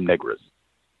calling them niggers.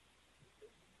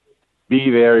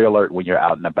 Be very alert when you're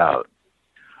out and about.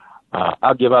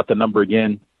 I'll give out the number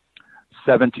again,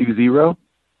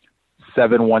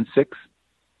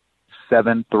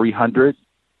 720-716-7300,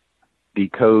 the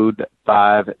code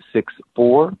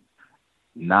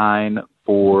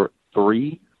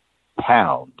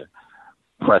 564-943-pound.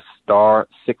 Press star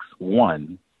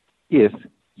 61 if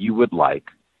you would like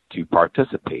to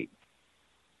participate.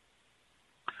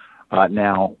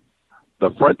 Now, the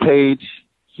front page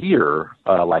here,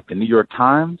 like the New York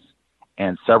Times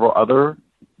and several other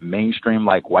mainstream,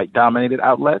 like white-dominated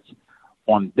outlets,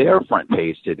 on their front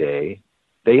page today,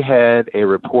 they had a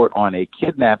report on a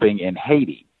kidnapping in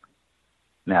Haiti.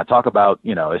 Now, talk about,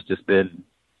 it's just been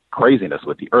craziness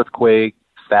with the earthquake,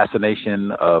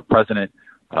 assassination of President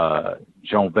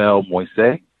Jovenel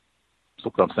Moïse.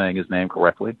 So I'm saying his name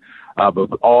correctly. But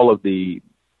with all of the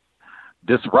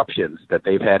disruptions that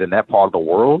they've had in that part of the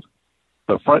world,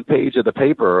 the front page of the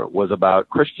paper was about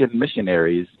Christian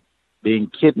missionaries being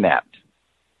kidnapped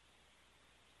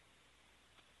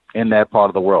in that part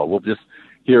of the world. We'll just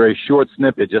hear a short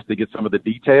snippet just to get some of the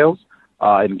details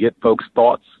and get folks'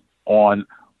 thoughts on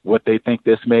what they think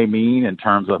this may mean in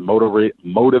terms of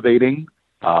motivating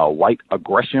white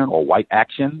aggression or white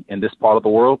action in this part of the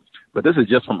world. But this is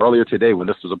just from earlier today when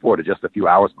this was reported, just a few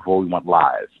hours before we went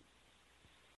live.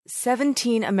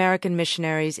 17 American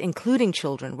missionaries, including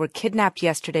children, were kidnapped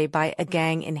yesterday by a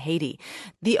gang in Haiti.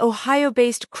 The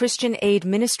Ohio-based Christian Aid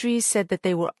Ministries said that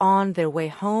they were on their way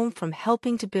home from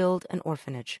helping to build an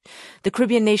orphanage. The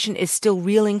Caribbean nation is still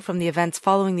reeling from the events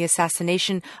following the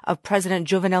assassination of President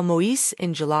Jovenel Moïse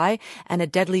in July and a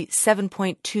deadly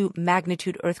 7.2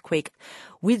 magnitude earthquake.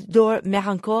 Wildor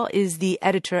Merancourt is the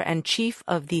editor-in-chief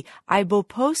of the Ibo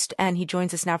Post, and he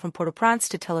joins us now from Port-au-Prince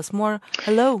to tell us more.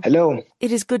 Hello. Hello.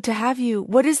 It is good to have you.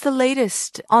 What is the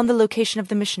latest on the location of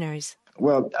the missionaries?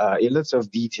 Well, a lot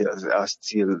of details are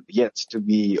still yet to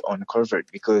be uncovered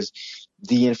because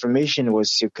the information was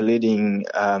circulating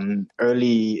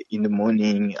early in the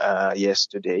morning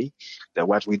yesterday. That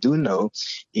what we do know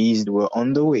is they were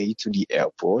on the way to the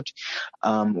airport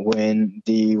when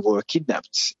they were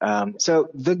kidnapped. So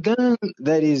the gang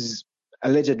that is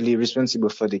allegedly responsible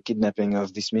for the kidnapping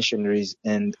of these missionaries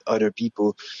and other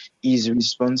people is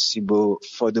responsible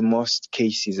for the most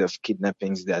cases of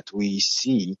kidnappings that we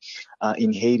see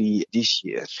in Haiti this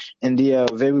year. And they are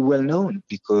very well known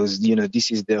because, this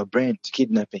is their brand,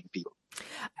 kidnapping people.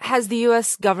 Has the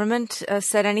U.S. government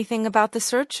said anything about the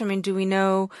search? I mean, do we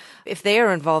know if they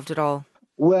are involved at all?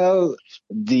 Well,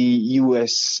 the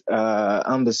U.S.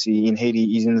 embassy in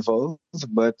Haiti is involved,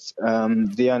 but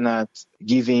they are not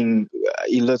giving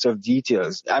a lot of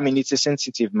details. I mean, it's a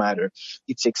sensitive matter.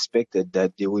 It's expected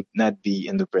that they would not be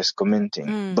in the press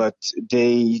commenting, but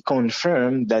they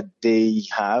confirm that they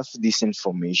have this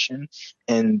information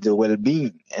and the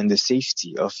well-being and the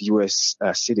safety of U.S.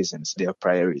 citizens, their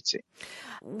priority.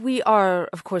 We are,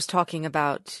 of course, talking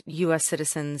about U.S.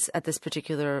 citizens at this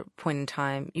particular point in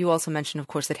time. You also mentioned, of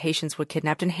course, that Haitians were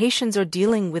kidnapped, and Haitians are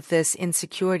dealing with this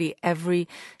insecurity every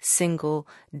single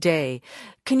day.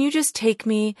 Can you just take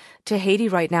me to Haiti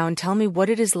right now and tell me what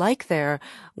it is like there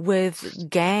with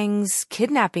gangs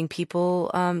kidnapping people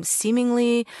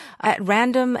seemingly at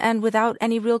random and without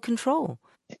any real control?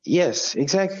 Yes,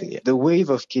 exactly. The wave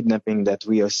of kidnapping that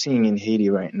we are seeing in Haiti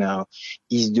right now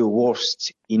is the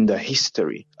worst in the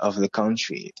history of the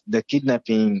country. The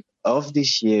kidnapping of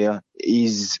this year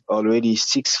is already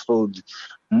sixfold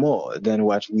more than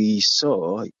what we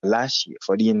saw last year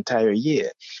for the entire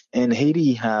year. And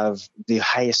Haiti have the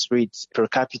highest rate per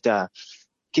capita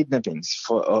kidnappings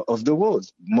of the world,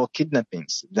 more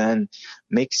kidnappings than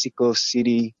Mexico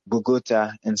City,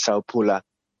 Bogota, and Sao Paulo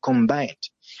combined.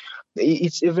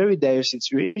 It's a very dire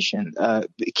situation.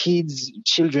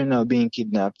 Children are being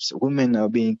kidnapped, women are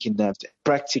being kidnapped,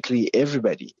 practically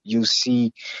everybody. You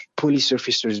see police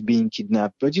officers being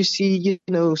kidnapped, but you see,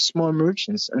 small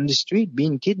merchants on the street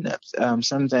being kidnapped.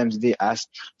 Sometimes they ask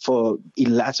for a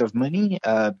lot of money.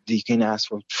 They can ask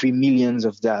for $3 million,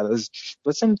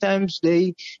 but sometimes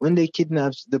when they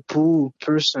kidnap the poor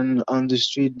person on the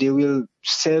street, they will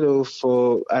settle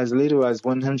for as little as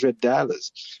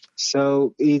 $100.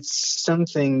 So it's it's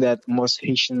something that most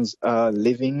Haitians are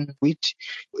living with.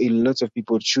 A lot of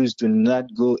people choose to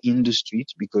not go in the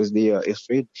street because they are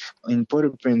afraid. In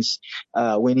Port-au-Prince,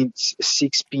 when it's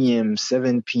 6 p.m.,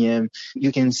 7 p.m.,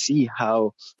 you can see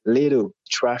how little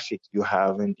traffic you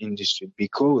have in the street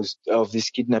because of this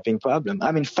kidnapping problem.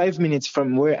 I mean, 5 minutes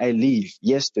from where I live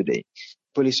yesterday,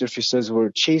 police officers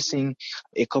were chasing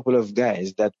a couple of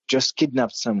guys that just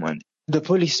kidnapped someone. The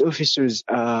police officers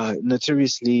are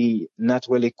notoriously not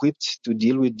well equipped to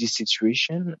deal with this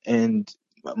situation, and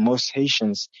most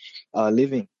Haitians are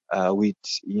living with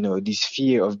this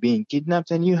fear of being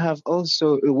kidnapped, and you have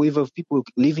also a wave of people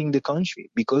leaving the country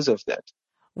because of that.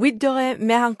 Ouiddore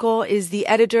Mehanko is the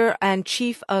editor and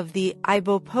chief of the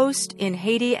Ibo Post in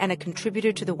Haiti and a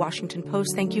contributor to the Washington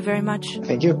Post. Thank you very much.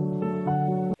 Thank you.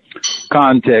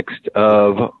 Context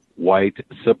of white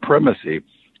supremacy.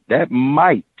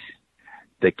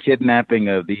 The kidnapping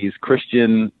of these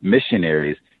Christian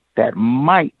missionaries, that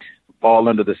might fall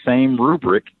under the same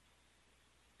rubric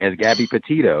as Gabby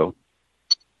Petito,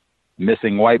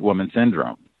 missing white woman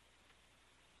syndrome.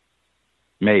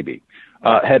 Maybe.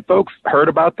 Had folks heard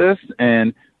about this?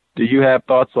 And do you have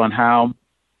thoughts on how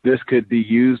this could be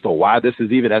used or why this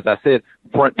is even, as I said,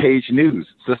 front page news,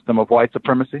 system of white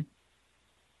supremacy?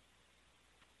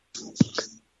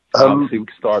 Obviously, we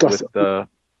can start with, that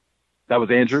was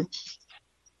Andrew.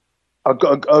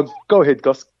 Go ahead,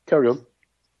 Gus. Carry on.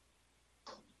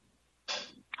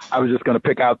 I was just going to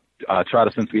pick out, try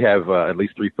to, since we have at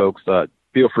least three folks,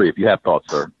 feel free if you have thoughts,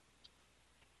 sir.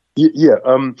 Yeah.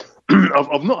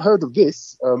 I've not heard of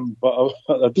this, but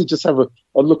I did just have a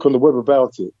look on the web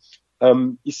about it.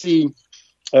 You see,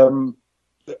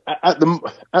 at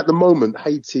the moment,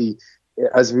 Haiti,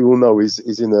 as we all know, is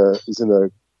in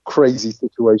a crazy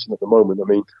situation at the moment. I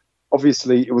mean,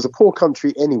 obviously, it was a poor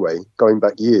country anyway, going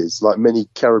back years, like many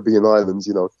Caribbean islands.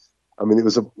 I mean, it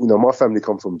was my family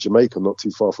come from Jamaica, not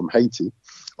too far from Haiti,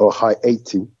 or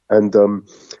Haiti, and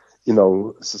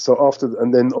so after,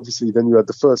 and then obviously, then you had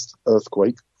the first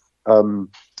earthquake. And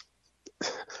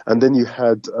then you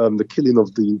had the killing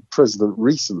of the president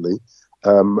recently,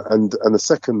 and a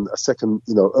second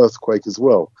earthquake as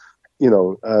well,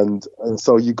 and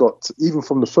so you got, even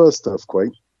from the first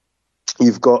earthquake,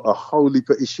 you've got a whole heap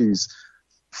of issues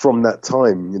from that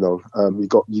time.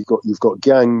 You've got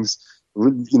gangs.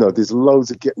 There's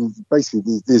loads of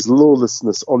basically there's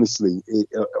lawlessness, honestly,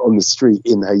 on the street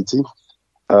in Haiti.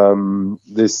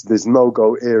 There's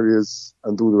no-go areas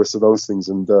and all the rest of those things,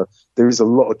 and there is a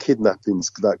lot of kidnappings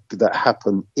that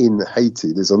happen in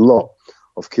Haiti. There's a lot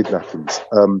of kidnappings.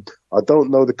 I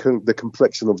don't know the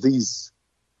complexion of these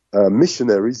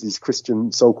missionaries, these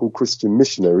so-called Christian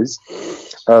missionaries.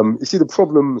 You see, the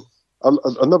problem,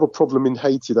 another problem in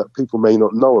Haiti that people may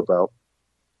not know about,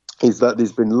 is that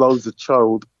there's been loads of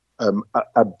child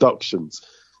abductions.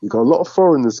 You've got a lot of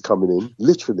foreigners coming in,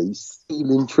 literally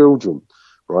stealing children.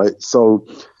 Right. So,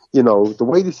 the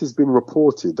way this has been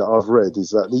reported that I've read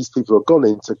is that these people have gone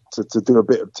in to do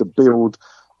to build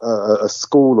a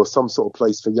school or some sort of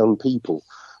place for young people.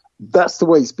 That's the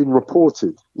way it's been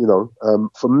reported.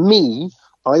 For me,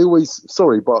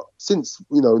 but since,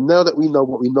 now that we know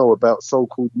what we know about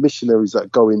so-called missionaries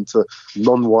that go into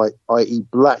non-white, i.e.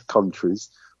 black countries,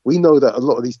 we know that a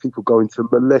lot of these people go into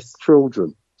molest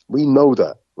children. We know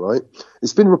that. Right,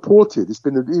 it's been reported.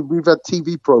 We've had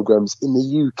TV programs in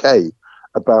the UK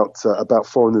about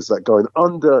foreigners that go in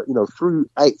under, through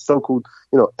so-called,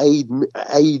 aid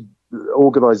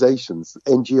organisations,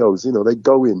 NGOs. They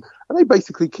go in and they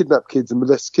basically kidnap kids and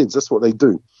molest kids. That's what they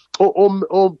do,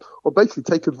 or basically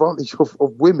take advantage of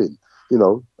women.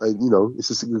 It's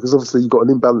just because obviously you've got an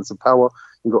imbalance of power.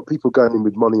 You've got people going in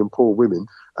with money and poor women,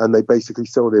 and they basically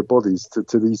sell their bodies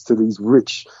to these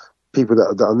rich people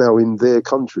that are now in their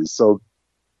countries. So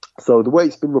the way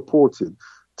it's been reported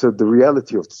to the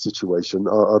reality of the situation,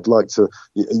 I'd like to,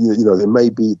 there may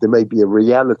be a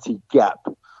reality gap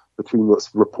between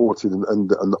what's reported and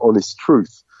the honest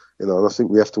truth, and I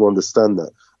think we have to understand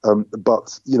that.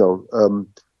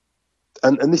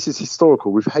 And this is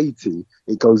historical with Haiti.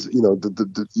 It goes,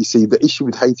 you see, the issue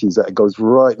with Haiti is that it goes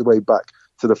right the way back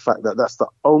to the fact that that's the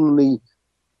only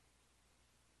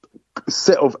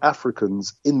set of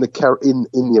Africans in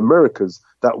the Americas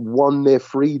that won their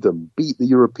freedom, beat the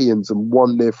Europeans and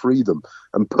won their freedom.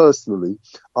 And personally,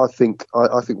 I think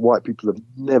white people have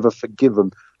never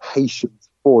forgiven Haitians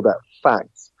for that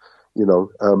fact,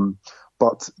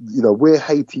 but where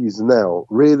Haiti is now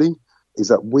really is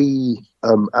that we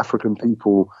African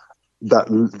people that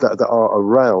are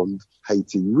around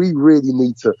Haiti, we really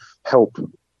need to help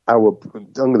I'm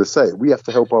going to say it, we have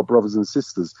to help our brothers and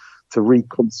sisters to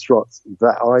reconstruct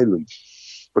that island.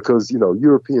 because,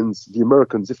 Europeans, the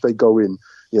Americans, if they go in,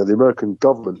 the American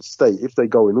government, state, if they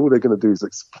go in, all they're going to do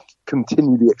is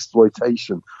continue the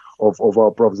exploitation of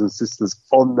our brothers and sisters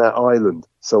on that island.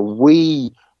 So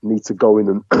we need to go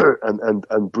in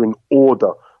and bring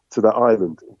order to that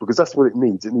island, because that's what it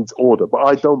needs. It needs order. But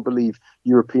I don't believe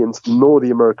Europeans nor the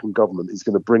American government is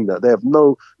going to bring that. They have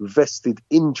no vested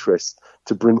interest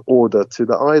to bring order to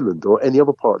the island or any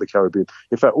other part of the Caribbean.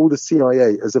 In fact, all the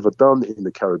CIA has ever done in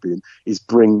the Caribbean is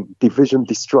bring division,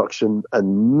 destruction,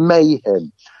 and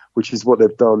mayhem, which is what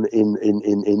they've done in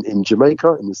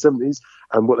Jamaica in the 70s,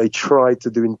 and what they tried to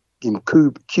do in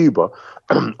Cuba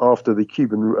after the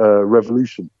Cuban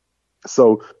Revolution.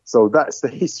 So that's the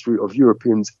history of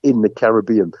Europeans in the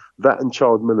Caribbean, that and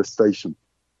child molestation.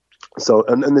 So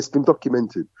and it's been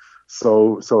documented.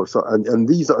 So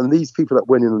these people that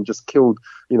went in and just killed,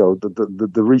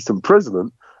 the recent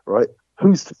president, right?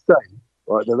 Who's to say,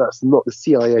 right? That that's not the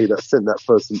CIA that sent that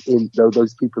person in,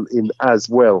 those people in as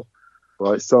well,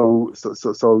 right? So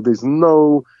there's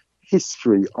no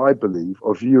history, I believe,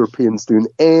 of Europeans doing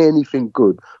anything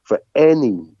good for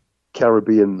any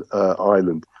Caribbean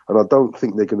island. And I don't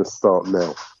think they're going to start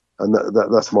now. And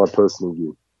that's my personal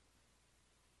view.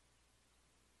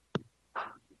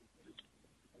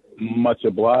 Much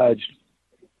obliged.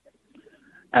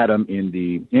 Andrew, in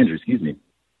the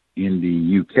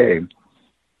UK.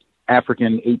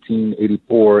 African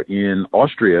 1884 in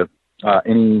Austria.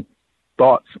 Any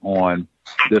thoughts on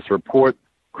this report?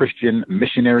 Christian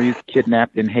missionaries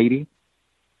kidnapped in Haiti?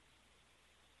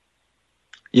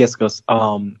 Yes, because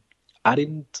I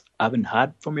haven't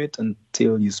heard from it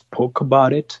until you spoke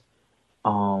about it,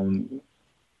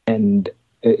 and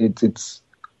it's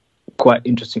quite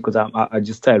interesting because I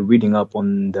just started reading up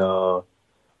on the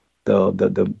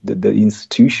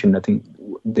institution. I think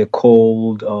they're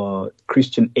called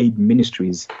Christian Aid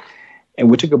Ministries, and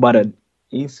we're talking about an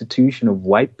institution of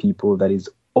white people that is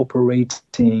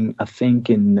operating, I think,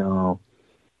 in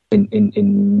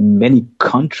many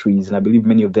countries, and I believe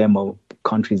many of them are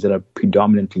countries that are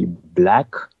predominantly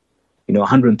black,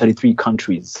 133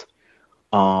 countries,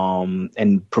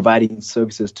 and providing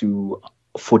services to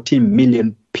 14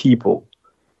 million people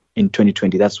in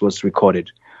 2020. That's what's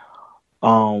recorded.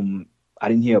 I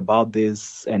didn't hear about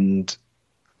this, and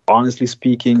honestly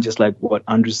speaking, just like what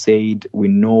Andrew said, we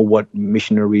know what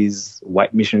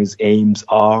white missionaries' aims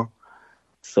are.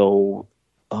 So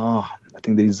I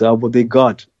think they deserve what they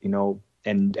got, and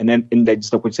then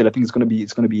just like what you said, I think it's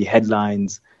gonna be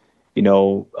headlines,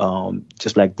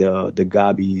 just like the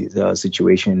Gabi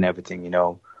situation and everything,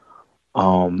 and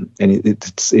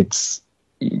it's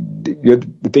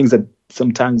the things that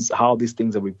sometimes how these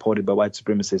things are reported by white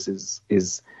supremacists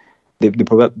is they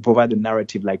provide the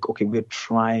narrative like, okay, we're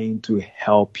trying to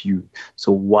help you,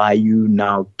 so why are you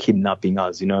now kidnapping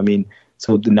us? You know what I mean?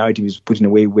 So the narrative is put in a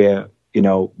way where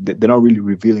they're not really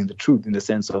revealing the truth, in the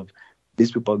sense of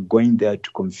these people are going there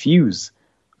to confuse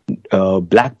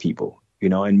black people,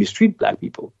 and mistreat black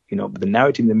people, But the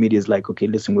narrative in the media is like, okay,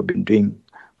 listen, we've been doing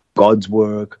God's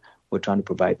work. We're trying to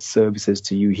provide services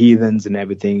to you heathens and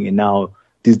everything. And now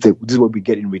this is what we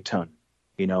get in return,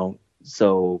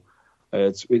 So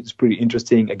it's pretty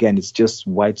interesting. Again, it's just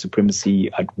white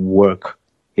supremacy at work.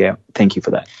 Yeah. Thank you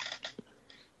for that.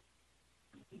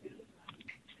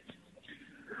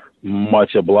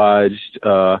 Much obliged.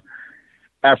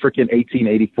 African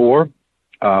 1884.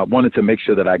 Wanted to make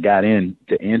sure that I got in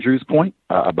to Andrew's point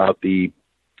about the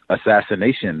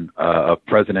assassination of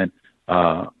President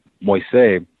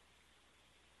Moise.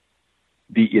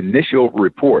 The initial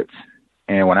reports,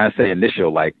 and when I say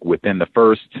initial, like within the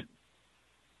first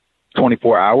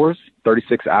 24 hours,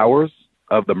 36 hours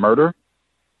of the murder,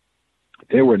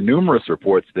 there were numerous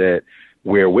reports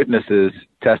where witnesses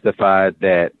testified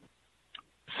that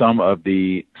some of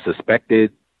the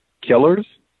suspected killers,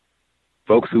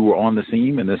 folks who were on the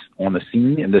scene in this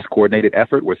coordinated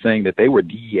effort, were saying that they were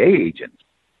DEA agents,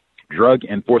 Drug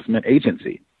Enforcement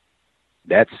Agency.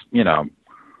 That's,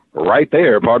 right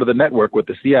there, part of the network with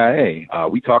the CIA.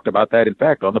 We talked about that, in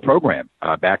fact, on the program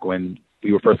back when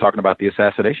we were first talking about the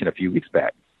assassination a few weeks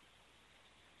back.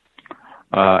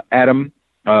 Adam,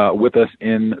 with us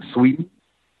in Sweden.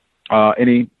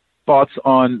 Any thoughts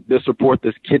on this report,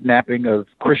 this kidnapping of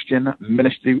Christian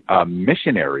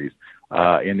missionaries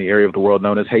in the area of the world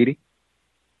known as Haiti?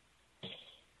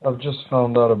 I've just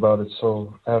found out about it,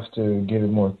 so I have to give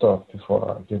it more thought before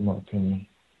I give my opinion.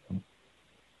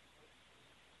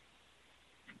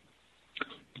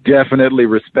 Definitely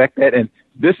respect that. And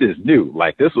this is new.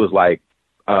 Like, this was like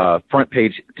front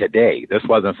page today. This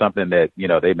wasn't something that,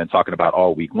 they've been talking about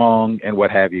all week long and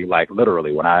what have you. Like,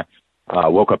 literally, when I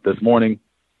woke up this morning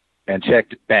and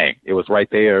checked, bang, it was right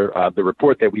there. The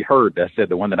report that we heard that said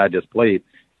the one that I just played,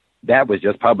 that was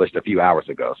just published a few hours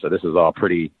ago. So this is all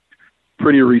pretty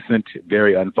recent,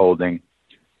 very unfolding.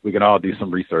 We can all do some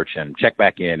research and check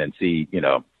back in and see,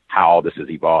 how all this has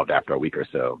evolved after a week or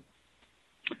so.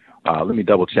 Let me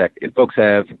double check. If folks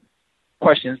have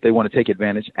questions they want to take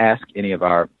advantage, ask any of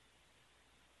our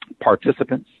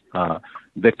participants,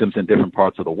 victims in different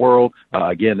parts of the world.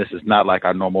 Again, this is not like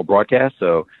our normal broadcast,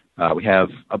 so we have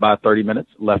about 30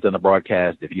 minutes left in the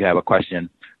broadcast. If you have a question,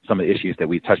 some of the issues that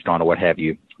we touched on or what have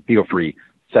you, feel free,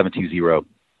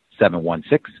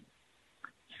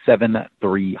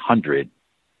 720-716-7300,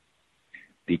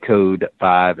 the code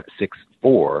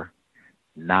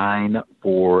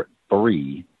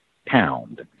 564-943#.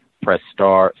 Press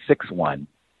star 61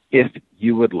 if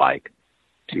you would like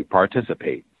to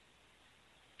participate.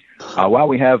 While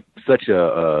we have such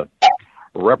a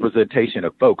representation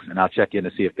of folks, and I'll check in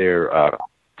to see if there are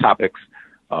topics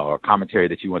or commentary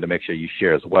that you want to make sure you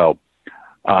share as well.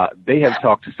 They have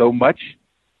talked so much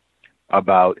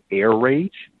about air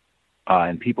rage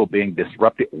and people being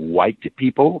disruptive, white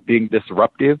people being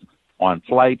disruptive on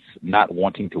flights, not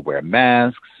wanting to wear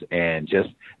masks, and just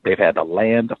they've had to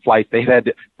land flights. They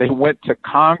went to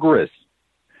Congress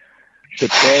to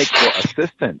beg for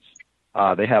assistance.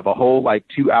 They have a whole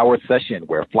 2-hour session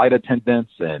where flight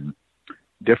attendants and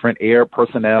different air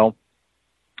personnel,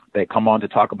 they come on to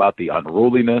talk about the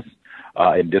unruliness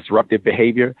and disruptive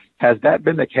behavior. Has that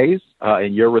been the case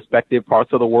in your respective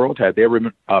parts of the world? Have there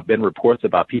been reports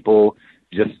about people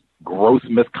just gross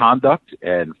misconduct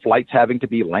and flights having to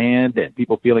be landed and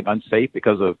people feeling unsafe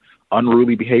because of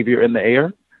unruly behavior in the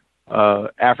air?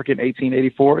 African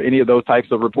 1884, any of those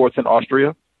types of reports in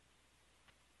Austria?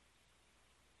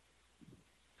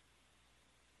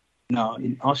 No,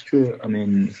 in Austria, I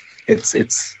mean, it's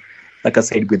like I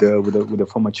said with the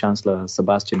former Chancellor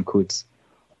Sebastian Kurz,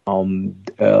 and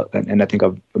I think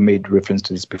I've made reference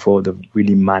to this before. They've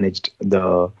really managed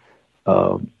the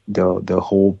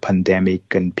whole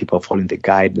pandemic and people following the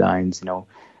guidelines.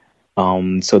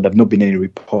 So there've not been any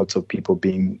reports of people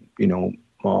being going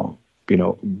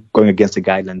against the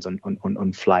guidelines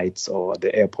on flights or at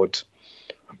the airport.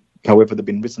 However, there've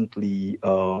been recently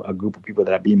a group of people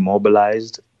that are being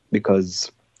mobilized,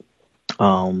 because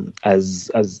as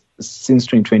since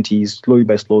 2020, slowly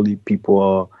by slowly,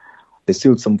 there's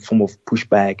still some form of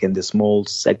pushback, and the small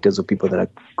sectors of people that are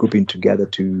grouping together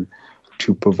to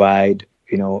provide,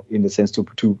 in the sense to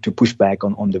push back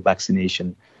on the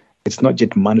vaccination. It's not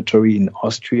yet mandatory in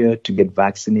Austria to get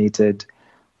vaccinated.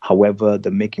 However,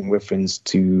 they're making reference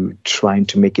to trying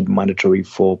to make it mandatory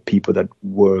for people that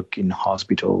work in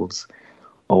hospitals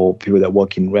or people that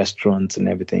work in restaurants and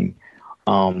everything.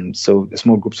 So the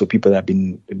small groups of people that have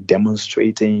been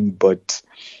demonstrating, but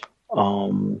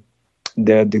the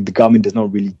government does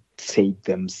not really take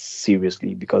them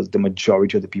seriously, because the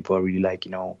majority of the people are really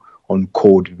on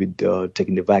code with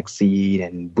taking the vaccine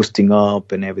and boosting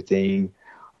up and everything,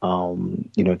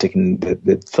 taking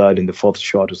the third and the fourth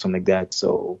shot or something like that.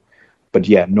 So, but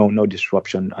yeah, no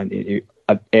disruption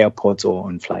at airports or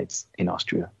on flights in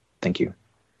Austria. Thank you.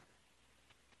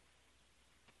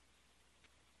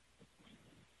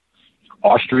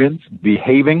 Austrians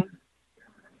behaving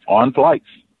on flights.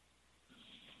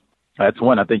 That's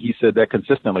one. I think he said that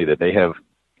consistently, that they have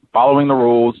following the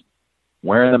rules,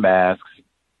 wearing the masks,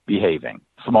 behaving.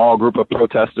 Small group of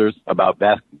protesters about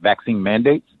vaccine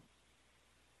mandates,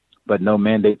 but no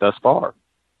mandate thus far.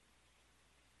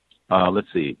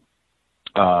 Let's see.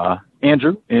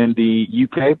 Andrew, in the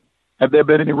UK, have there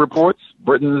been any reports?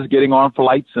 Britain's getting on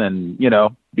flights and,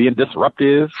 being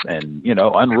disruptive and,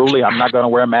 unruly. I'm not going to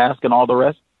wear a mask and all the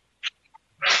rest.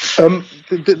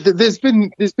 There's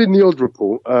been the odd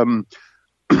report.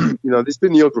 There's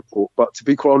been the odd report. But to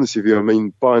be quite honest with you, I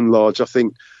mean, by and large, I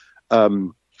think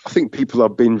people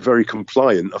have been very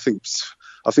compliant. I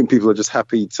think people are just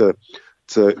happy to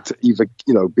either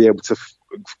be able to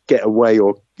get away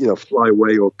or fly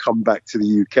away or come back to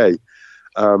the UK.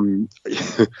 I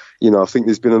think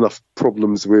there's been enough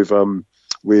problems with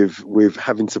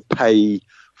having to pay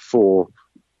for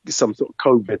some sort of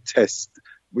COVID test,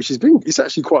 it's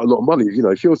actually quite a lot of money.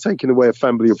 If you're taking away a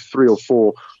family of 3 or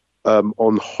 4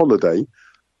 on holiday,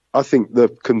 I think the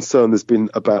concern has been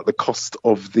about the cost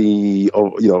of the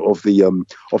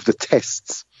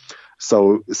tests.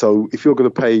 So if you're going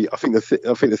to pay, I think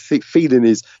the feeling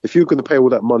is, if you're going to pay all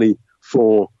that money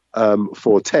for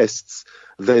tests,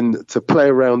 then to play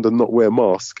around and not wear a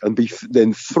mask and be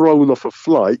then thrown off a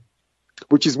flight,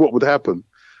 which is what would happen,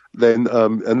 then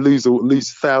and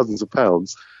lose thousands of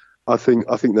pounds. I think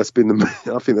that's been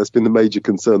the major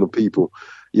concern of people.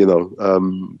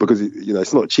 because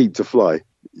it's not cheap to fly.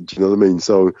 Do you know what I mean?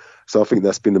 So I think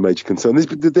that's been the major concern.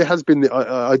 There has been,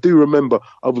 I do remember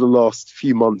over the last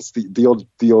few months,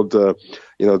 the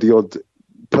odd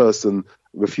person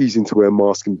refusing to wear a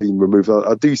mask and being removed.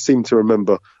 I do seem to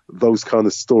remember those kind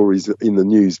of stories in the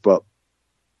news, but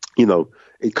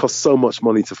it costs so much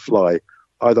money to fly.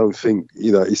 I don't think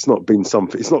it's not been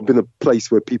a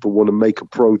place where people want to make a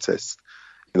protest,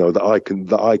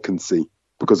 that I can see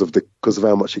because of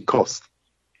how much it costs.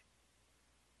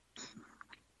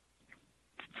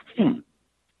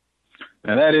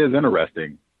 Now that is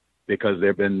interesting, because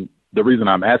the reason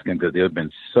I'm asking, because there have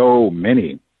been so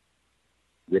many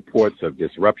reports of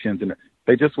disruptions, and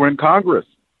they just were in Congress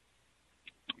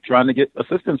trying to get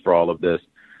assistance for all of this.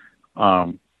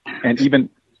 And even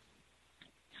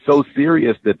so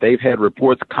serious that they've had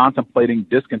reports contemplating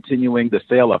discontinuing the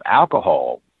sale of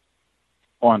alcohol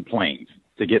on planes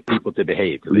to get people to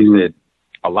behave. Because they said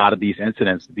a lot of these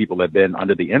incidents, people have been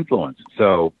under the influence.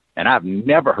 So, and I've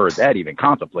never heard that even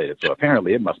contemplated. So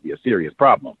apparently it must be a serious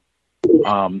problem.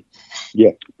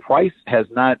 Price has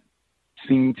not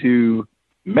seemed to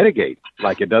mitigate.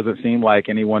 Like, it doesn't seem like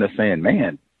anyone is saying,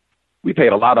 man, we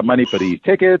paid a lot of money for these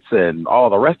tickets and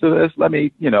all the rest of this. Let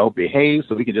me, behave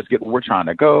so we can just get where we're trying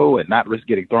to go and not risk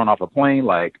getting thrown off a plane.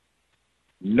 Like,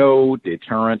 no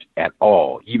deterrent at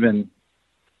all. Even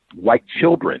white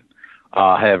children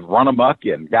have run amok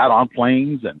and got on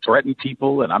planes and threatened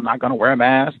people, and I'm not going to wear a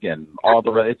mask and all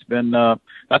the rest. It's been,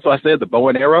 that's why I said the bow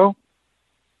and arrow.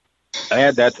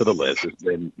 Add that to the list. It's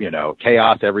been,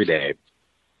 chaos every day.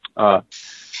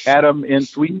 Adam, in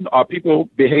Sweden, are people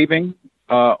behaving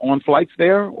on flights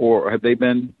there, or have they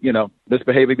been,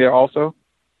 misbehaving there also?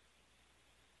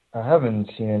 I haven't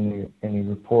seen any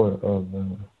report of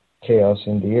chaos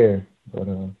in the air, but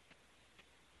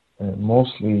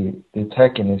mostly the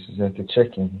attackiness is at the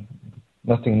check-in.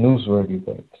 Nothing newsworthy,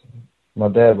 but my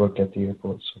dad worked at the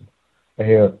airport, so I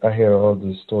hear all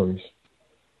the stories.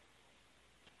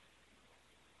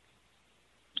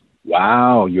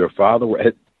 Wow, your father.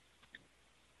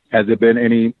 Has there been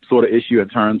any sort of issue in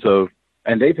terms of,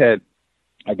 and they've had,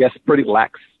 I guess, pretty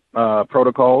lax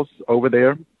protocols over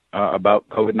there about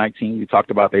COVID-19. You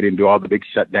talked about they didn't do all the big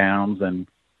shutdowns and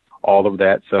all of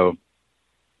that. So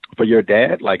for your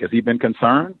dad, like, has he been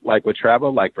concerned, like, with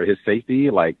travel, like, for his safety,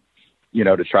 like,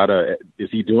 to try to, is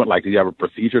he doing, like, do you have a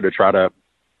procedure to try to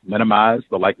minimize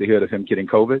the likelihood of him getting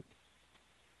COVID?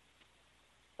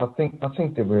 I think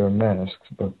they wear masks,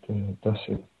 but that's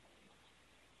it.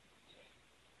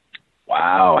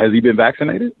 Wow. Has he been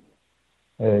vaccinated?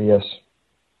 Yes.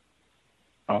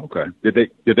 Oh, okay.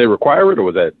 Did they require it, or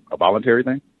was that a voluntary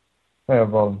thing?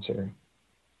 Voluntary.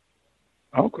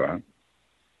 Okay.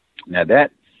 Now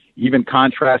that, even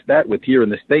contrast that with here in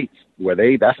the States, where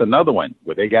that's another one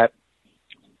where they got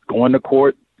going to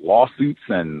court, lawsuits,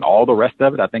 and all the rest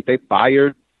of it. I think they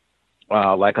fired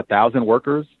like 1,000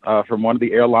 workers from one of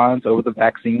the airlines over the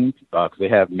vaccines, because they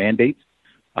have mandates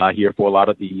here for a lot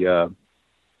of the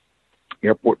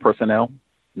airport personnel.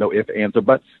 No ifs, ands, or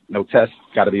buts. No tests.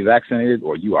 Got to be vaccinated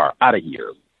or you are out of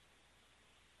here.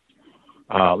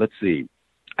 Let's see.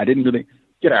 I didn't really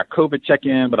get our COVID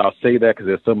check-in, but I'll say that because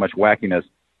there's so much wackiness.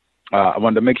 I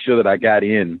wanted to make sure that I got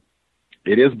in.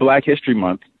 It is Black History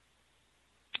Month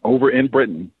over in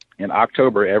Britain in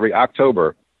October, every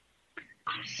October.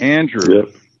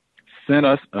 Andrew sent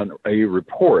us a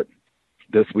report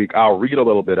this week. I'll read a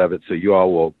little bit of it so you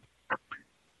all will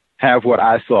have what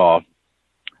I saw.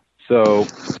 So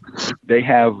they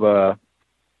have the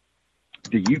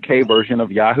UK version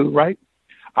of Yahoo, right?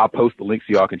 I'll post the link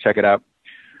so y'all can check it out.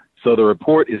 So the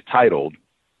report is titled,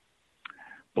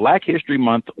 Black History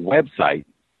Month website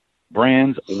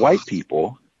brands white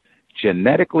people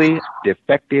genetically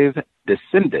defective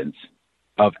descendants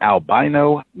of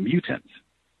albino mutants.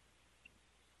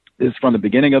 This is from the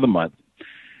beginning of the month,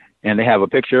 and they have a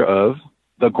picture of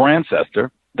the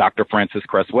grandsester, Dr. Frances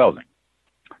Cress Welsing.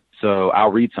 So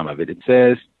I'll read some of it. It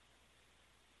says,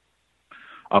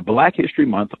 a Black History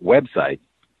Month website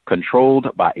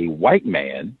controlled by a white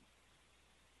man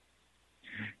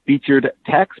featured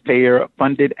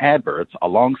taxpayer-funded adverts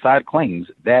alongside claims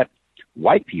that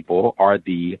white people are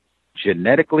the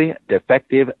genetically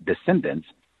defective descendants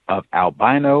of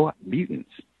albino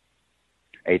mutants.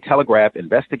 A Telegraph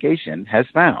investigation has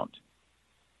found.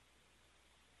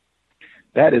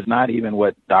 That is not even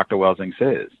what Dr. Welsing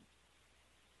says.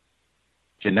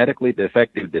 Genetically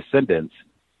defective descendants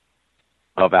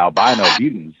of albino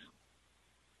mutants.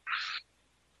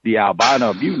 The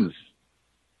albino mutants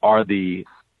are the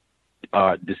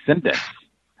descendants.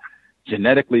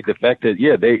 Genetically defective,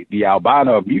 the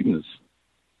albino mutants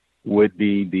would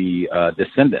be the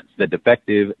descendants. The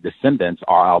defective descendants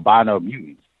are albino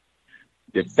mutants.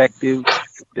 Defective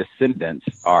descendants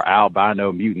are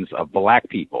albino mutants of black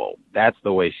people. That's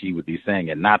the way she would be saying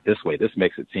it, not this way. This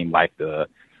makes it seem like the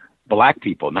black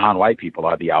people, non-white people,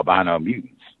 are the albino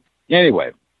mutants.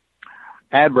 Anyway,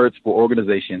 adverts for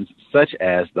organizations such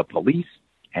as the police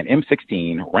and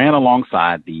M16 ran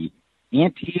alongside the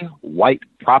anti-white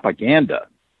propaganda,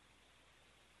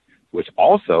 which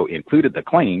also included the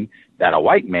claim that a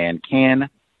white man can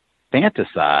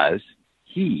fantasize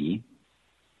he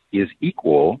is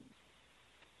equal.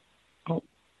 Oh,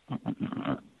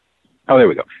 there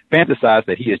we go. Fantasize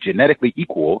that he is genetically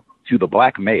equal to the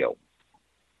black male.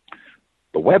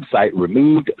 The website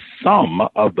removed some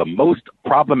of the most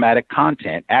problematic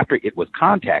content after it was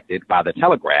contacted by the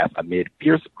Telegraph amid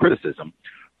fierce criticism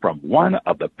from one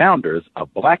of the founders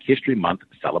of Black History Month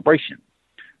celebration.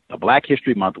 The Black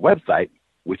History Month website,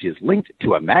 which is linked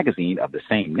to a magazine of the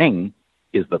same name,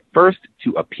 is the first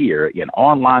to appear in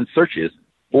online searches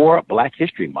for Black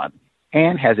History Month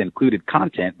and has included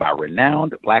content by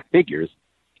renowned black figures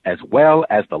as well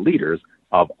as the leaders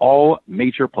of all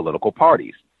major political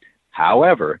parties.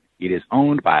 However, it is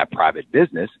owned by a private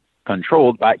business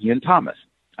controlled by Ian Thomas,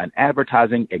 an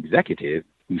advertising executive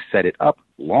who set it up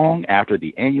long after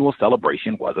the annual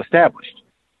celebration was established.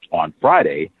 On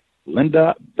Friday,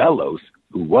 Linda Bellows,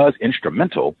 who was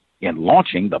instrumental in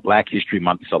launching the Black History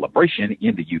Month celebration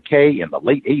in the UK in the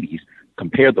late 80s,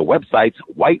 compared the website's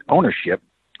white ownership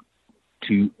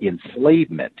to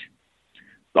enslavement.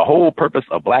 The whole purpose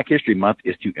of Black History Month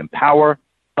is to empower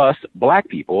us black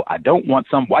people. I don't want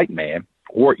some white man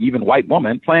or even white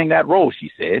woman playing that role,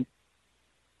 she said.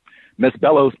 Ms.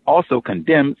 Bellows also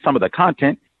condemned some of the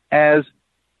content as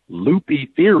loopy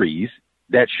theories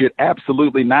that should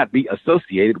absolutely not be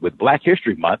associated with Black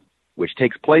History Month, which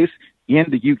takes place in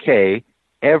the UK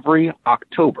every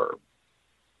October.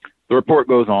 The report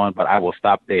goes on, but I will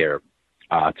stop there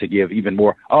to give even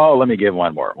more. Oh, let me give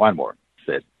one more.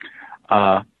 Said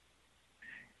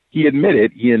he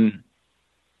admitted in.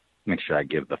 Make sure I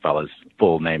give the fella's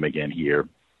full name again here.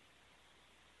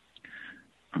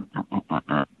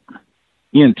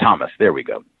 Ian Thomas. There we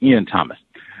go. Ian Thomas.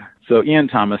 So Ian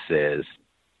Thomas says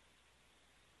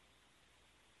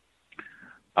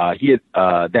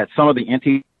that some of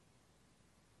the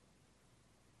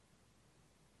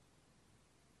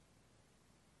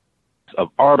of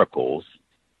articles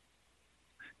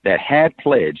that had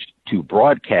pledged to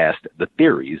broadcast the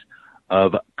theories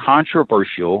of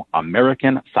controversial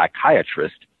American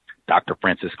psychiatrist Dr.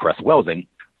 Frances Cress Welsing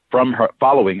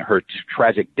following her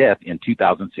tragic death in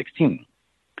 2016.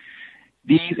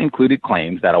 These included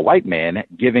claims that a white man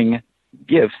giving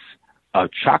gifts of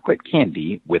chocolate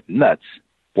candy with nuts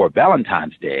for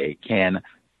Valentine's Day can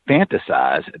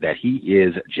fantasize that he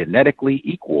is genetically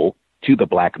equal to the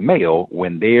black male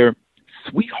when their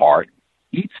sweetheart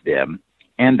eats them,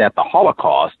 and that the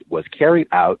Holocaust was carried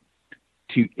out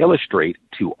to illustrate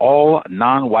to all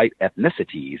non-white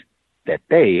ethnicities that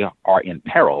they are in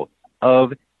peril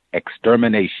of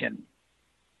extermination.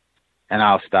 And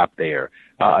I'll stop there.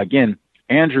 Again,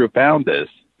 Andrew found this.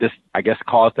 This, I guess,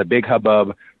 caused a big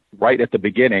hubbub right at the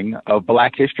beginning of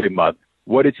Black History Month.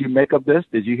 What did you make of this?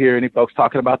 Did you hear any folks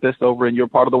talking about this over in your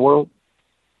part of the world?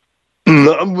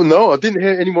 No, I didn't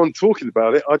hear anyone talking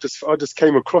about it. I just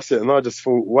came across it and I just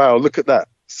thought, wow, look at that.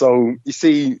 So you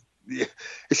see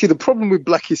the problem with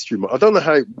Black History Month. I don't know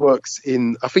how it works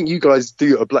I think you guys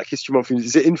do a Black History Month.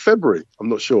 Is it in February? I'm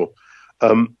not sure.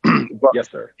 But yes,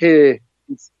 sir. Here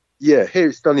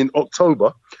it's done in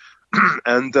October.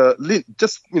 And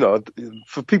just,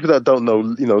 for people that don't know,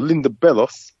 Linda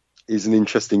Bellows is an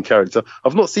interesting character.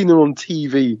 I've not seen her on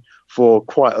TV for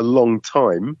quite a long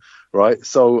time, right?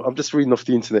 So I'm just reading off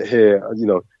the internet here,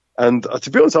 and to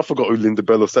be honest, I forgot who Linda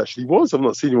Bellows actually was. I've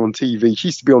not seen her on TV. She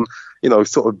used to be on,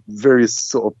 sort of various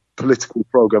sort of political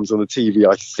programs on the TV,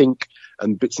 I think,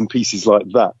 and bits and pieces like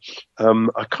that.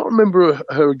 I can't remember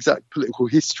her exact political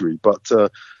history, but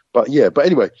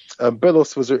anyway,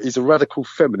 Bellows is a radical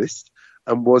feminist,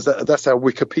 and that's how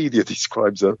Wikipedia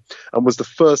describes her, and was the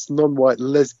first non-white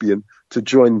lesbian to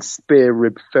join Spare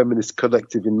Rib Feminist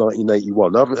Collective in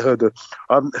 1981. I haven't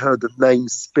heard the name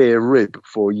Spare Rib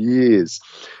for years.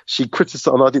 She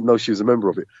criticized, and I didn't know she was a member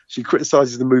of it. She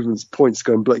criticizes the movement's points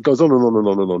going black. It goes on and on and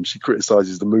on and on. She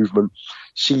criticizes the movement.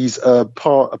 She's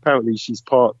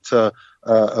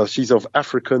she's of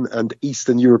African and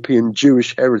Eastern European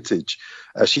Jewish heritage.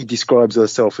 She describes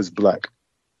herself as black.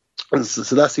 And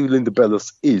so that's who Linda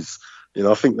Bellows is.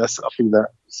 I think that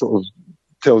sort of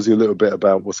tells you a little bit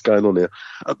about what's going on here.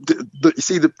 You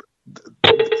see,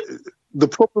 the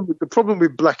problem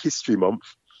with Black History Month,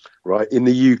 right, in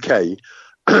the UK,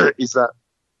 is that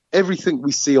everything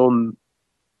we see in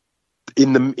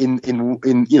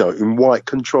white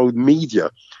controlled media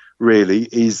really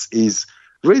is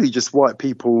really just white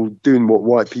people doing what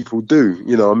white people do.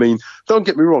 I mean, don't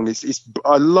get me wrong.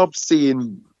 I love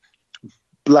seeing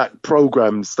black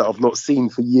programs that I've not seen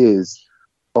for years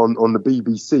on the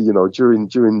BBC,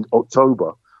 during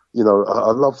October.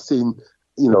 I love seeing,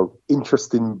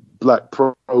 interesting black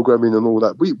programming and all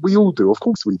that. We all do. Of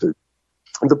course we do.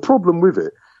 And the problem with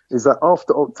it is that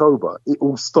after October, it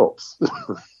all stops.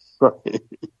 Right?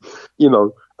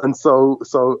 And so,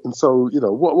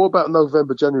 what about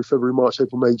November, January, February, March,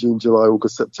 April, May, June, July,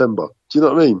 August, September? Do you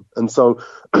know what I mean? And so,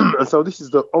 this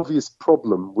is the obvious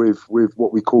problem with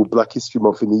what we call Black History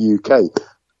Month in the UK.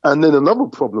 And then another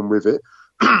problem with it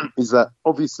is that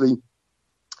obviously,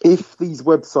 if these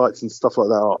websites and stuff like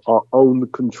that are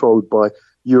owned, controlled by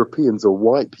Europeans or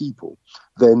white people,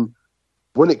 then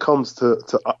when it comes to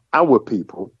our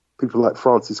people like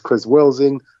Francis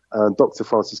Cress-Welsing, Dr.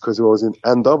 Francis Cress-Welsing,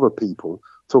 and other people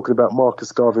talking about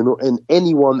Marcus Garvey and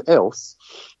anyone else,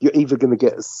 you're either going to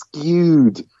get a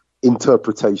skewed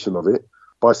interpretation of it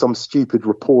by some stupid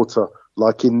reporter,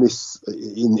 like in this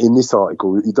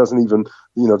article. It doesn't even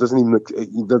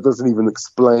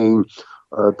explain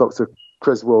Dr.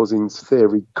 Cress-Welsing's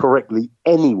theory correctly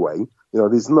anyway.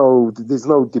 There's no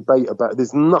debate about it.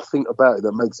 There's nothing about it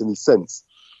that makes any sense.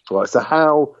 Right? So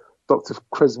how Dr.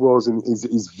 Cress-Welsing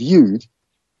is viewed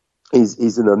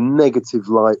is in a negative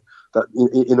light, that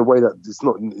in a way that it's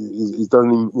not, is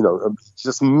done,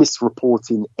 just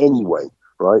misreporting anyway,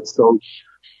 right? So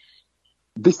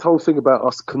this whole thing about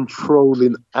us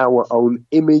controlling our own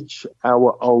image,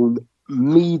 our own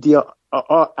media,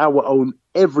 our own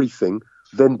everything,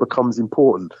 then becomes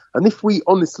important. And if we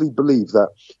honestly believe that,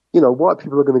 white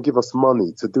people are going to give us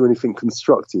money to do anything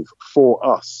constructive for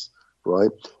us,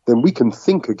 right, then we can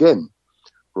think again,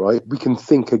 right? We can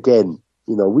think again.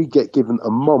 We get given a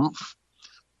month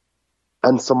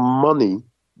and some money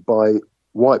by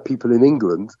white people in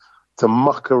England to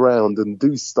muck around and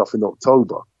do stuff in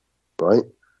October, right?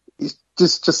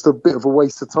 It's just a bit of a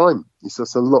waste of time. It's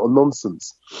just a lot of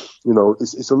nonsense.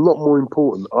 It's a lot more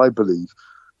important, I believe,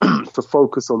 to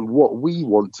focus on what we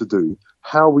want to do,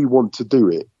 how we want to do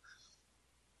it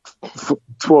for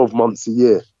 12 months a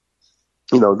year.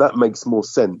 That makes more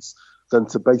sense than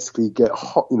to basically get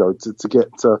hot, to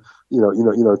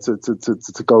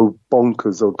go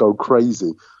bonkers or go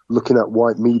crazy looking at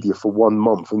white media for 1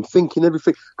 month and thinking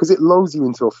everything, because it lulls you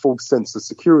into a false sense of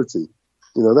security.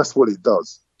 That's what it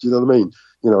does. Do you know what I mean?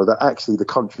 That actually the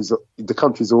country's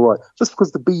all right. Just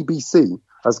because the BBC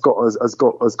has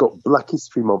got Black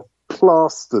History Month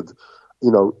plastered,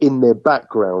 in their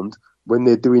background when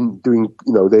they're doing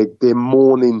their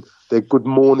good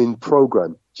morning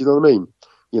program. Do you know what I mean?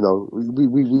 We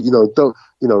don't,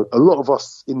 a lot of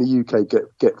us in the UK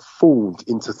get fooled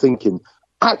into thinking,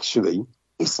 actually,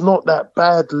 it's not that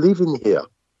bad living here,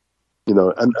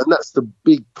 and that's the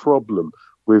big problem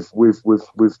with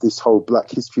this whole Black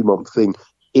History Month thing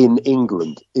in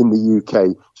England, in the UK,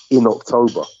 in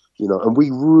October, and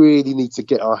we really need to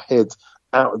get our heads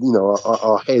out,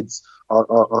 our heads,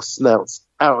 our snouts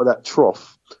out of that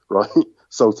trough, right?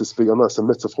 So to speak. I know it's a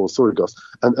metaphor, sorry, Gus,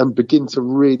 and begin to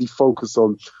really focus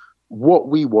on what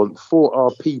we want for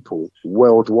our people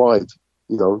worldwide,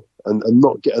 and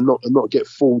not get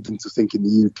fooled into thinking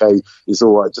the UK is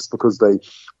all right just because they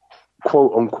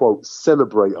quote unquote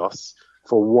celebrate us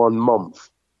for 1 month.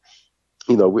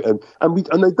 And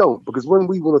they don't, because when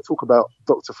we want to talk about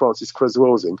Dr. Francis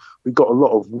Cress-Welsing, we've got a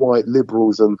lot of white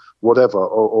liberals and whatever,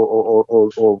 or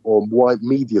white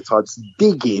media types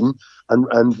digging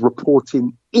and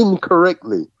reporting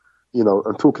incorrectly,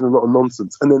 and talking a lot of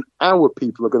nonsense. And then our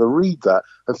people are going to read that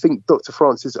and think Dr.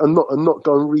 Francis, and not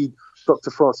go and read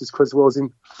Dr. Francis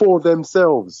Cress-Welsing for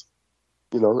themselves,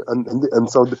 and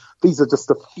so these are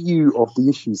just a few of the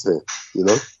issues here,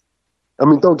 I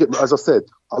mean, don't get me, as I said,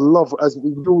 we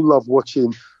all love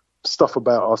watching stuff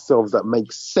about ourselves that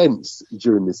makes sense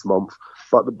during this month,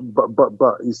 but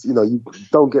it's, you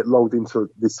don't get lulled into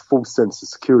this false sense of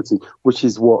security, which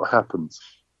is what happens.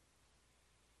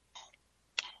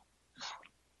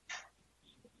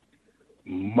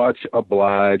 Much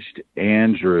obliged,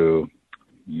 Andrew.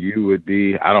 You would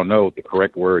be, I don't know what the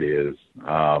correct word is,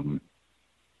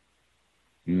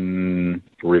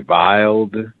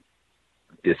 reviled,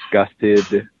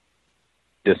 disgusted,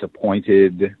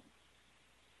 disappointed,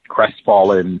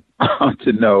 crestfallen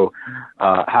to know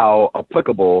how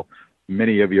applicable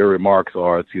many of your remarks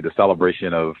are to the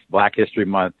celebration of Black History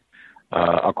Month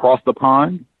across the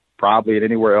pond, probably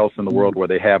anywhere else in the world where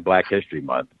they have Black History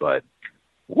Month. But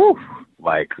woo,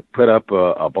 like put up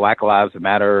a Black Lives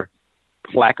Matter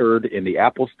placard in the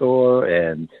Apple store,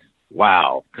 and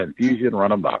wow, confusion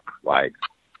run amok. Like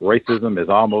racism is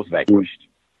almost vanquished.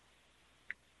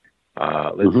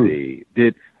 Let's see.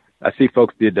 I see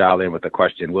folks did dial in with a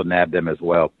question. We'll nab them as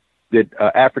well. Did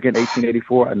African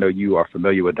 1884, I know you are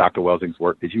familiar with Dr. Welsing's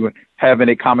work. Did you have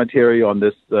any commentary on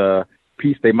this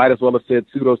piece? They might as well have said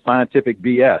pseudoscientific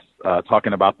BS,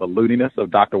 talking about the looniness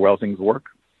of Dr. Welsing's work.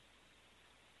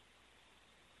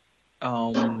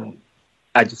 I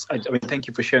mean, thank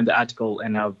you for sharing the article.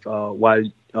 And while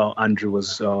Andrew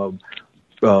was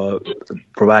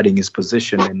providing his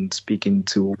position and speaking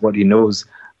to what he knows,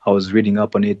 I was reading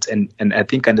up on it, and I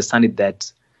think I understand it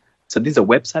that, so this is a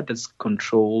website that's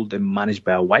controlled and managed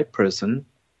by a white person,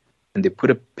 and they put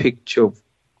a picture of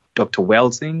Dr.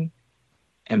 Welsing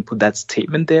and put that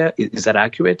statement there. Is that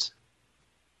accurate?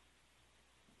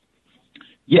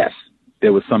 Yes,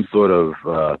 there was some sort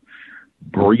of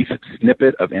brief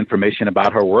snippet of information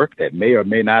about her work that may or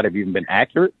may not have even been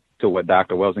accurate to what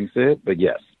Dr. Welsing said, but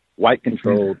yes,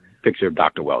 white-controlled picture of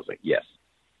Dr. Welsing, yes.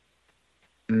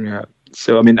 Yeah.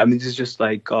 So I mean, it's just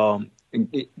like what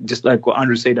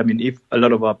Andrew said. I mean, if a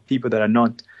lot of our people that are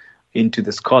not into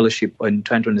the scholarship and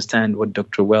trying to understand what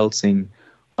Dr. Welsing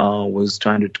was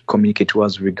trying to communicate to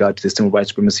us with regard to system of white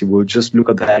supremacy, we'll just look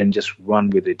at that and just run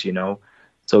with it, you know.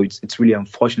 So it's really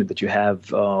unfortunate that you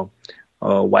have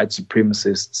white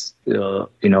supremacists,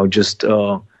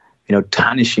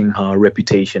 tarnishing her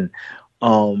reputation.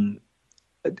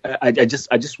 I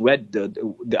just read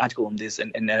the article on this,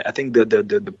 and I think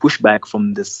the pushback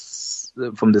from the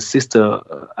sister,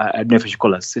 I don't know if I should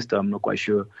call her sister, I'm not quite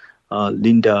sure,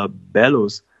 Linda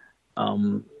Bellows.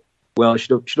 Well,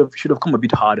 should have come a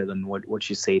bit harder than what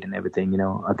she said and everything. You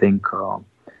know, I think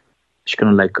she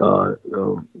kind of like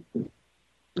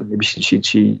maybe she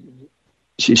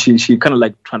kind of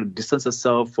like trying to distance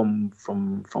herself from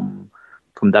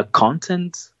that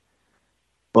content.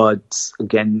 But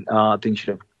again, I think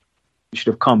should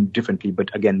have come differently.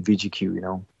 But again, VGQ, you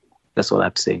know, that's all I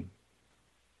have to say.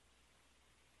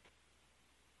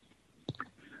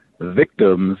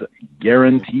 Victims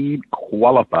guaranteed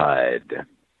qualified.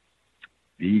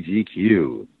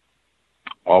 VGQ.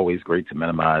 Always great to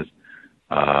minimize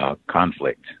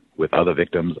conflict with other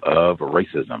victims of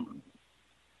racism.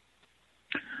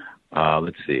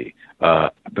 Let's see.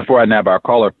 Before I nab our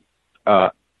caller,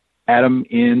 Adam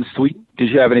in Sweet, did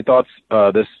you have any thoughts?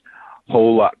 This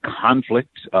whole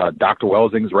conflict, Dr.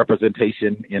 Welsing's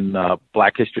representation in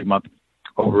Black History Month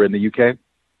over in the UK?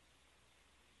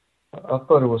 I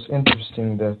thought it was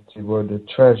interesting that the word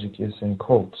tragic is in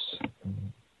quotes,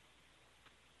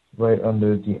 right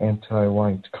under the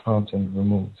anti-white content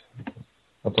removed.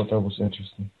 I thought that was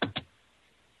interesting.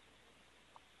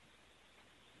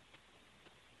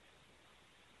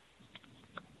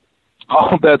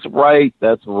 Oh, that's right.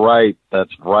 That's right.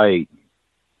 That's right.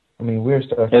 I mean, where's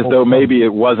that? As though maybe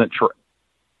it wasn't true.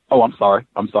 Oh, I'm sorry.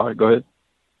 Go ahead.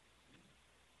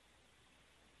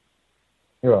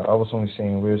 Yeah, I was only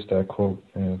saying where's that quote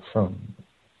from,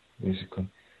 basically.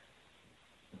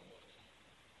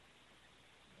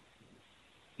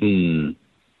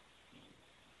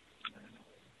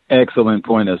 Excellent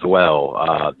point as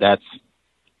well.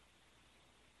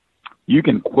 You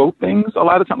can quote things a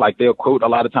lot of times, like they'll quote a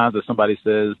lot of times if somebody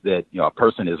says that, you know, a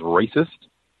person is racist,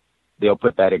 they'll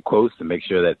put that in quotes to make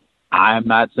sure that I'm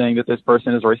not saying that this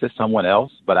person is racist, someone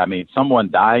else. But I mean, someone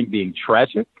dying being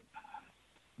tragic,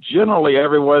 generally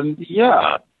everyone,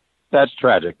 yeah, that's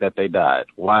tragic that they died.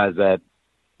 Why is that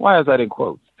in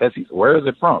quotes? Where is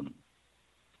it from?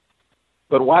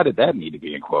 But why did that need to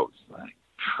be in quotes? Like,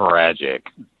 tragic,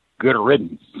 good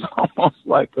riddance. Almost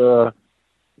like,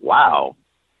 wow.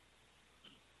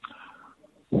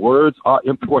 Words are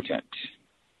important.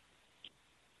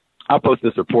 I'll post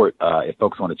this report if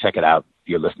folks want to check it out. If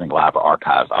you're listening live or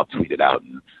archives, I'll tweet it out,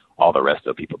 and all the rest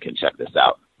of people can check this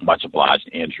out. Much obliged,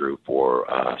 Andrew, for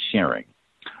sharing.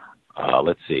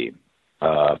 Let's see.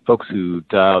 Folks who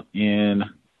dialed in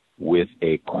with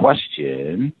a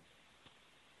question.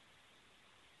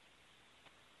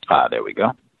 There we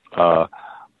go.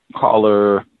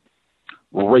 Caller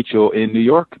Rachel in New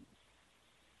York.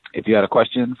 If you had a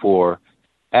question for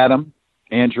Adam,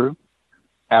 Andrew,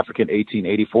 African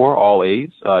 1884, all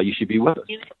A's, you should be with us.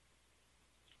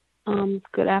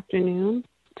 Good afternoon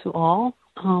to all.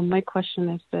 My question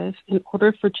is this. In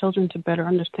order for children to better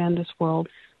understand this world,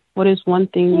 what is one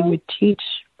thing you would teach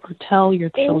or tell your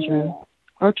children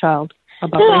or child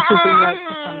about racism,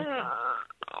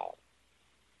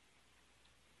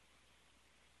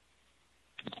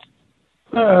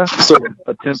 white supremacy?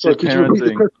 Attempted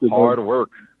parenting, hard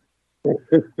work.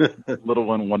 Little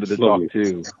one wanted to talk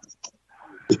too.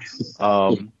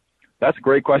 That's a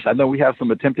great question. I know we have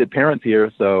some attempted parents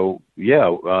here, so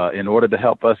yeah. In order to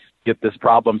help us get this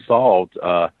problem solved,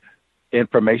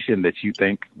 information that you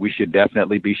think we should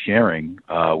definitely be sharing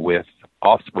with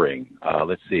offspring.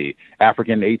 Let's see,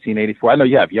 African 1884. I know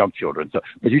you have young children,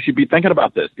 but you should be thinking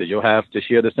about this because you'll have to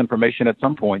share this information at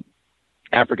some point.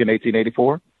 African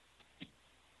 1884.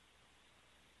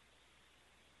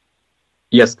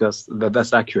 Yes, Gus,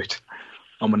 that's accurate.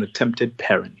 I'm an attempted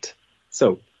parent.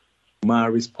 So my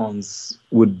response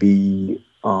would be,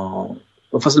 well,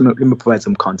 first let me provide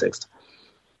some context.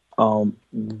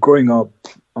 Growing up,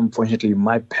 unfortunately,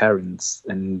 my parents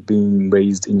and being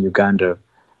raised in Uganda,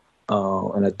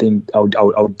 and I think I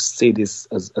would say this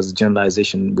as a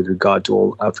generalization with regard to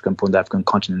all African people on the African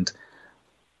continent.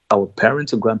 Our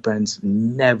parents and grandparents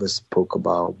never spoke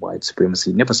about white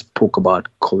supremacy, never spoke about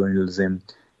colonialism,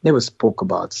 never spoke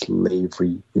about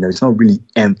slavery. It's not really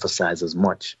emphasized as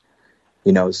much.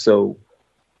 So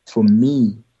for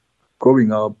me,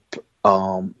 growing up,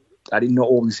 I didn't know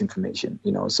all this information.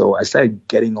 So I started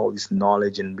getting all this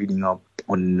knowledge and reading up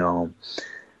on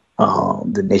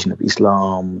the Nation of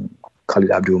Islam,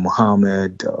 Khalid Abdul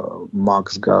Muhammad,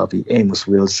 Marcus Garvey, Amos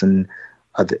Wilson,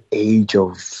 at the age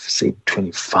of, say,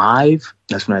 25.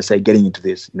 That's when I started getting into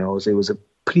this, so it was a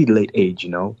pretty late age,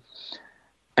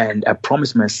 And I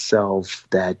promised myself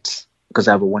that, because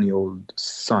I have a 1-year-old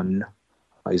son,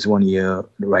 he's 1 year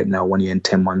right now, 1 year and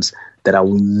 10 months, that I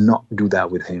will not do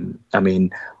that with him. I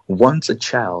mean, once a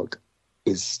child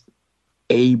is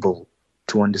able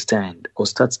to understand or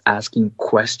starts asking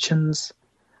questions,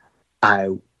 I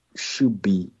should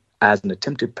be, as an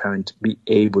attempted parent, be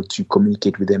able to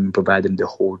communicate with them and provide them the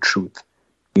whole truth.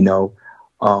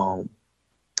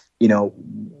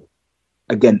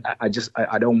 Again,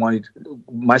 I don't want it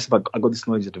myself. I got this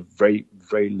knowledge at a very,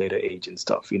 very later age and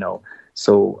stuff,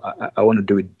 So I want to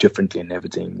do it differently and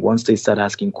everything. Once they start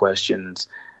asking questions,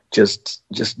 just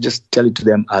tell it to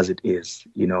them as it is,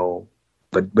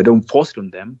 but don't force it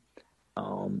on them.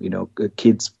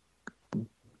 Kids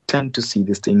tend to see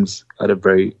these things at a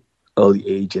very early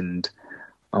age, and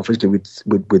unfortunately,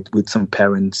 with some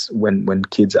parents, when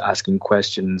kids are asking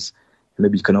questions,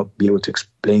 maybe you cannot be able to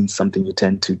explain something, you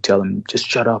tend to tell them, just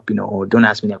shut up, or don't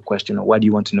ask me that question, or why do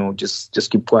you want to know?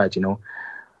 Just keep quiet,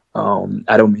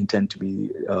 I don't intend to be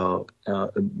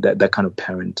that kind of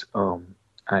parent.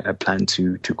 I plan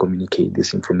to communicate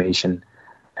this information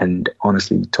and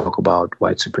honestly talk about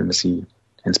white supremacy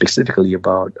and specifically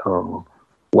about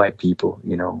white people,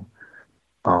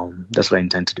 That's what I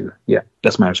intend to do. Yeah,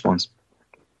 that's my response.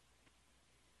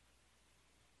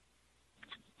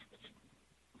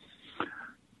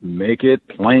 Make it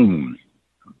plain.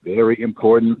 Very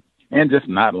important. And just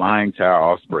not lying to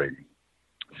our offspring.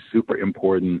 Super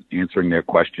important, answering their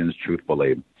questions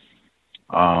truthfully.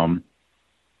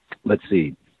 Let's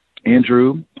see.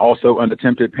 Andrew, also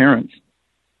unattempted parents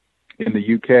in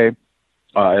the UK.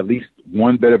 At least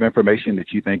one bit of information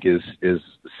that you think is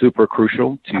super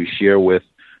crucial to share with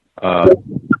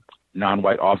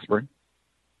non-white offspring?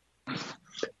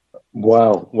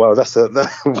 Wow, that's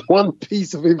one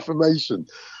piece of information.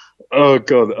 Oh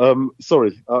God,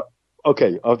 sorry.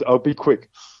 Okay, I'll be quick.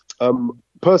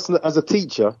 Personally, as a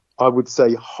teacher, I would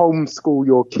say homeschool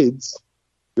your kids,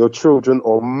 your children,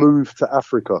 or move to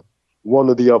Africa, one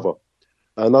or the other.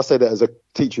 And I say that as a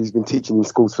teacher who's been teaching in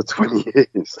schools for 20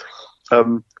 years.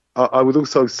 I would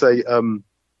also say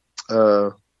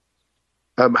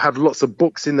have lots of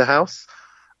books in the house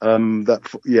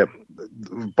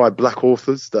by black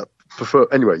authors that prefer.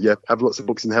 Anyway, have lots of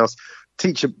books in the house.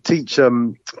 Teach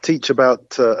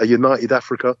about a united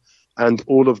Africa and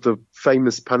all of the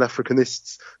famous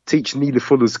Pan-Africanists. Teach Neely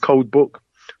Fuller's Code Book,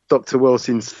 Dr.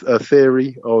 Welsing's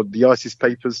theory, or the ISIS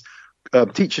papers.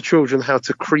 Teach your children how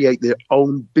to create their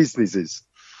own businesses.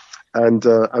 And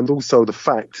also the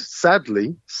fact,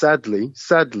 sadly,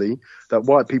 that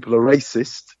white people are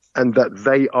racist and that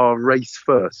they are race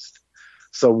first.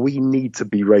 So we need to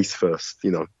be race first,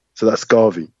 So that's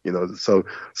Garvey, So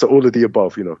all of the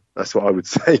above, that's what I would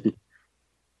say.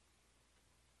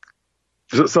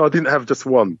 So I didn't have just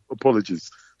one. Apologies.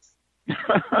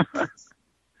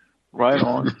 Right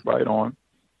on.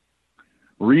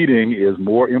 Reading is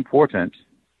more important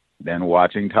than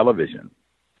watching television.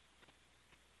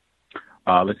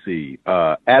 Let's see.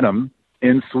 Adam,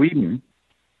 in Sweden,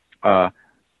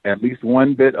 at least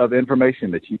one bit of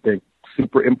information that you think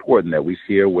super important that we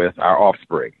share with our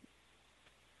offspring.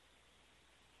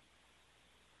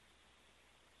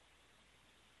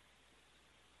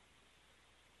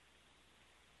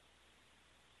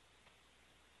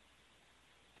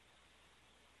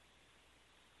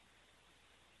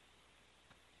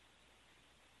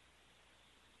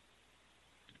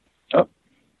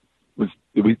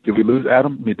 Did we lose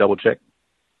Adam? Let me double check.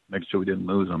 Make sure we didn't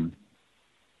lose him.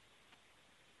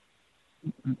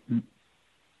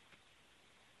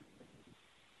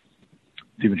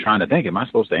 Even trying to think, am I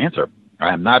supposed to answer?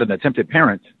 I am not an attempted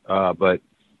parent, but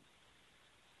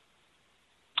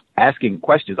asking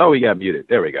questions. Oh, he got muted.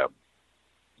 There we go.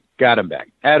 Got him back.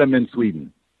 Adam in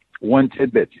Sweden. 1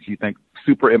 tidbit you think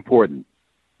super important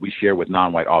we share with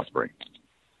non-white offspring.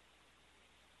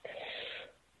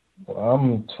 Well,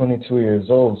 I'm 22 years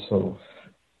old, so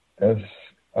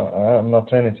I'm not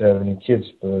planning to have any kids,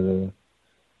 but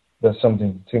that's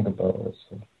something to think about.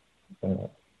 So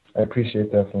I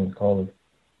appreciate that from the caller.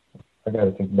 I got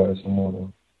to think about it some more,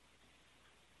 though.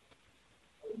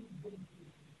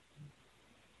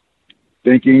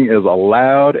 Thinking is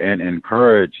allowed and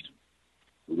encouraged.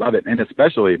 Love it. And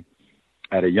especially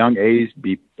at a young age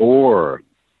before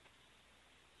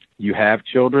you have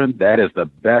children, that is the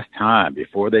best time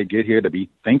before they get here to be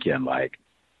thinking like,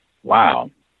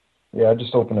 wow. Yeah, I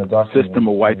just opened a document. System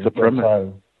of white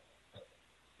supremacy.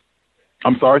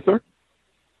 I'm sorry, sir?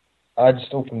 I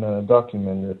just opened a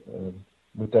document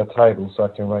with that title so I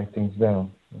can write things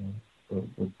down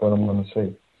with what I'm going to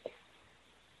say.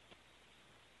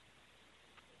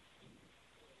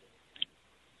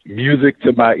 Music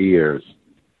to my ears.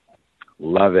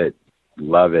 Love it.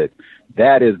 Love it.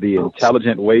 That is the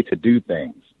intelligent way to do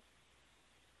things.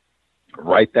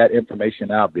 Write that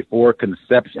information out before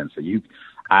conception. So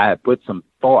I have put some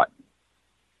thought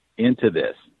into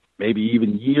this, maybe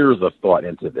even years of thought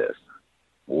into this.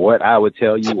 What I would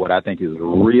tell you, what I think is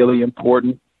really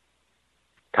important,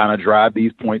 kind of drive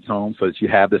these points home so that you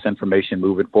have this information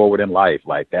moving forward in life.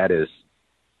 Like that is,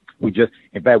 we just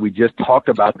talked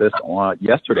about this on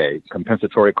yesterday.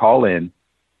 Compensatory call-in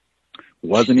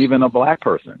wasn't even a black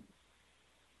person.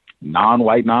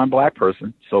 Non-white, non-black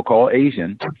person, so-called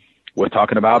Asian, was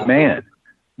talking about, man,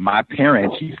 my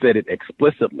parents, she said it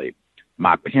explicitly,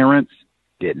 my parents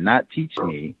did not teach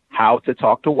me how to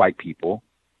talk to white people.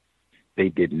 They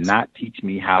did not teach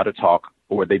me how to talk,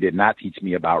 or they did not teach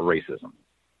me about racism.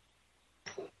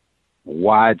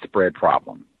 Widespread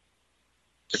problem.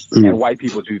 And white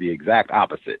people do the exact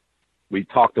opposite. We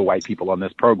talked to white people on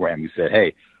this program who said,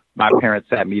 hey, my parents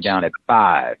sat me down at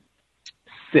 5,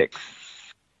 6,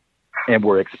 and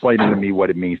were explaining to me what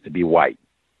it means to be white.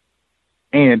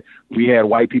 And we had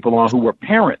white people on who were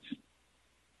parents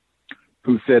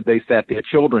who said they sat their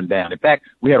children down. In fact,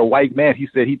 we had a white man, he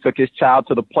said he took his child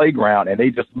to the playground and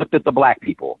they just looked at the black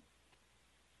people.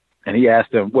 And he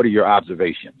asked them, what are your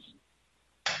observations?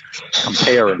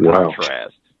 Compare and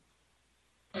contrast.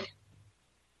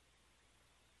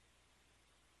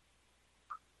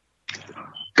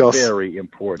 Gus, very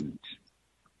important.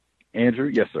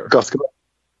 Andrew, yes, sir. Gus,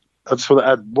 I just want to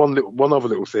add one other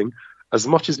little thing. As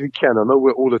much as we can, I know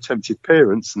we're all attempted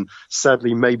parents, and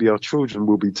sadly maybe our children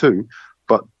will be too,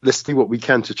 but let's do what we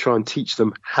can to try and teach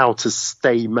them how to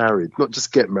stay married. Not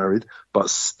just get married, but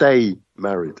stay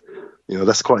married. You know,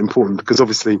 that's quite important because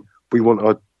obviously we want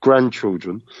our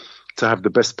grandchildren to have the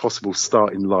best possible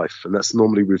start in life. And that's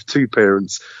normally with 2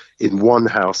 parents in one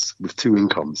house with 2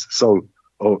 incomes. So,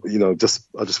 I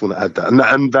just want to add that.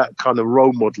 And that kind of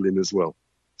role modeling as well.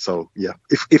 So, yeah,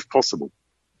 if possible.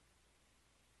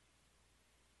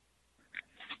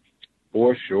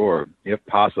 For sure, if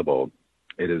possible.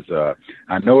 It is,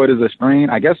 I know it is a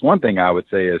strain. I guess one thing I would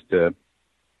say is to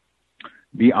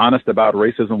be honest about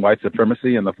racism, white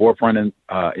supremacy in the forefront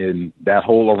in that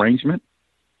whole arrangement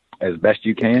as best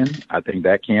you can. I think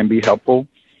that can be helpful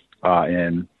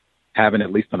in having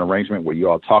at least an arrangement where you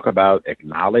all talk about,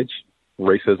 acknowledge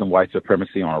racism, white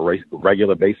supremacy on a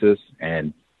regular basis.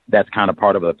 And that's kind of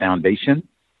part of the foundation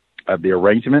of the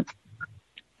arrangement.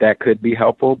 That could be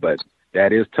helpful, but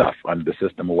that is tough under the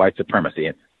system of white supremacy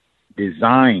and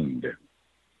designed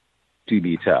to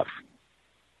be tough.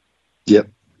 Yep.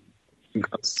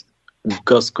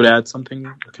 Gus, could I add something,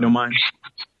 if you don't mind?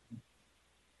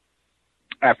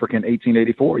 African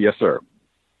 1884, yes, sir.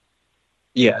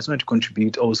 Yeah, I just wanted to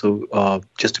contribute also,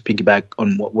 just to piggyback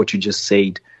on what you just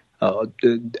said,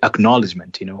 the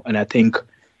acknowledgement, and I think,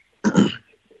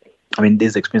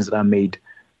 this experience that I made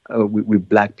with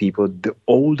black people, the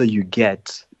older you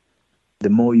get, the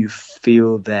more you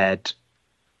feel that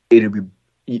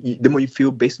the more you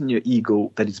feel based on your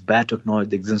ego that it's bad to acknowledge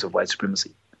the existence of white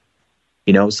supremacy.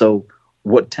 So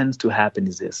what tends to happen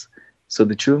is this. So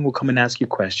the children will come and ask you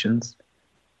questions,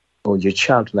 or your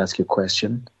child will ask you a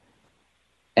question.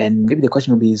 And maybe the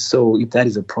question will be, so if that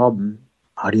is a problem,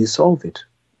 how do you solve it?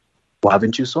 Why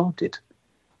haven't you solved it?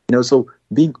 So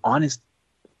being honest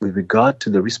with regard to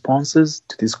the responses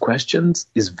to these questions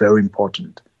is very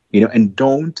important, and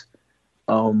don't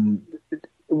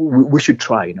we should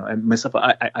try, and myself,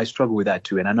 I struggle with that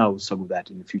too, and I know I'll struggle with that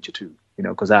in the future too,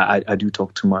 because I do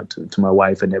talk to my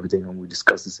wife and everything, and we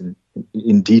discuss this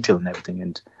in detail and everything,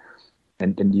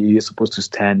 and you're supposed to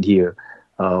stand here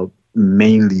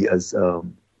mainly as a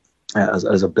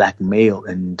black male,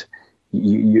 and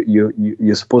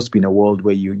you're supposed to be in a world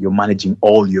where you're managing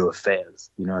all your affairs,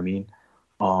 you know what I mean?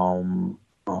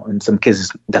 In some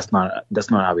cases, that's not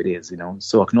how it is,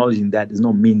 So acknowledging that does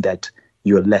not mean that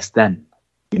you're less than.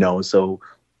 So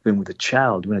when a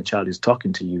child is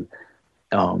talking to you,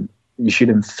 you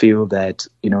shouldn't feel that,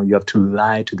 you have to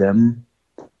lie to them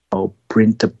or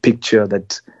print a picture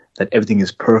that everything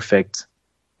is perfect,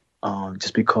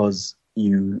 just because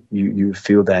you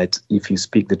feel that if you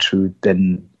speak the truth,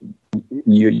 then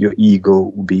your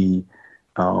ego will be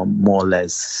more or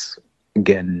less,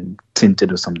 again,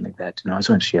 tinted or something like that. I just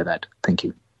want to share that. Thank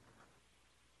you.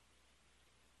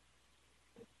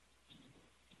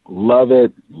 Love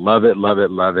it, love it, love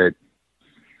it, love it.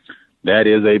 That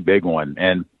is a big one.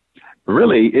 And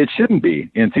really, it shouldn't be.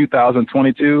 In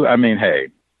 2022, I mean,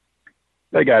 hey,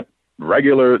 they got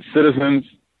regular citizens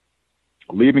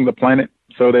leaving the planet,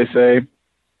 so they say,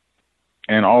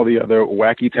 and all the other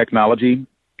wacky technology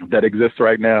that exists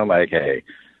right now. Like, hey,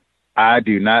 I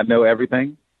do not know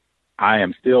everything. I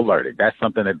am still learning. That's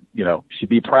something that, should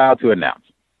be proud to announce.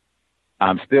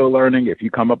 I'm still learning. If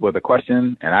you come up with a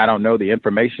question and I don't know the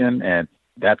information, and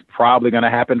that's probably going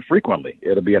to happen frequently,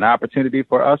 it'll be an opportunity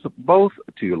for us both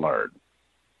to learn.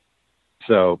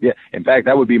 So, yeah, in fact,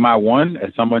 that would be my one,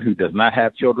 as someone who does not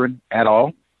have children at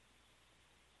all.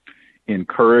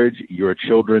 Encourage your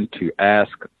children to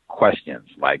ask questions,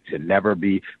 like to never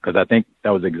be, because I think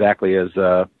that was exactly as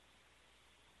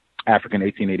African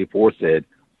 1884 said,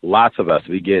 lots of us,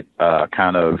 we get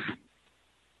kind of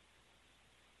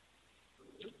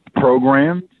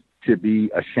programmed to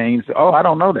be ashamed. Oh, I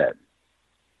don't know that.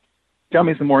 Tell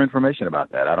me some more information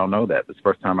about that. I don't know that. It's the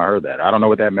first time I heard that. I don't know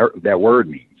what that word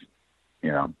means.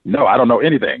 No, I don't know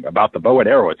anything about the bow and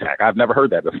arrow attack. I've never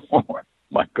heard that before.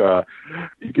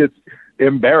 You get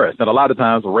embarrassed. And a lot of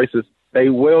times racists, they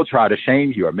will try to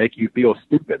shame you or make you feel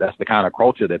stupid. That's the kind of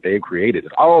culture that they've created.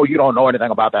 Oh, you don't know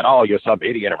anything about that. Oh, you're some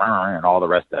idiot, and all the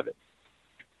rest of it.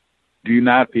 Do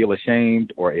not feel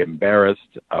ashamed or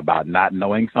embarrassed about not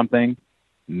knowing something.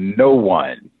 No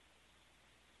one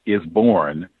is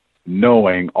born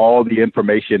knowing all the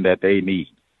information that they need.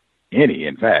 Any,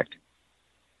 in fact.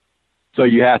 So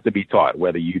you have to be taught,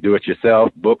 whether you do it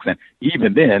yourself, books, and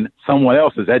even then, someone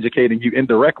else is educating you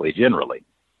indirectly, generally.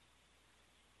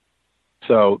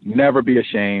 So never be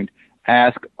ashamed.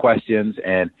 Ask questions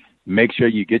and make sure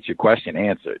you get your question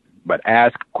answered. But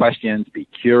ask questions, be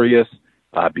curious.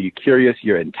 Be curious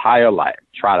your entire life.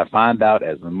 Try to find out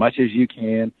as much as you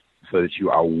can so that you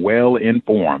are well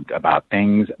informed about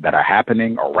things that are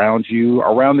happening around you,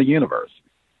 around the universe.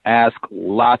 Ask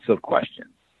lots of questions.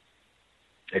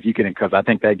 If you can, because I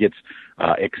think that gets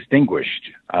extinguished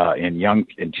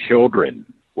in children,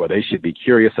 where they should be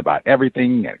curious about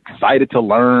everything and excited to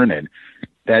learn, and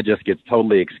that just gets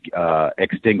totally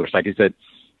extinguished. Like you said,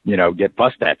 get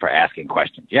fussed at for asking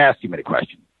questions. You ask too many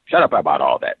questions. Shut up about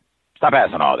all that. Stop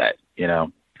asking all that,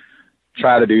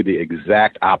 Try to do the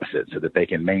exact opposite so that they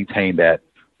can maintain that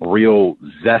real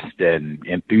zest and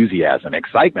enthusiasm,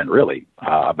 excitement, really,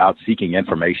 about seeking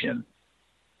information.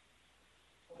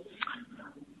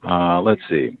 Let's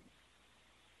see.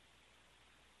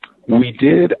 We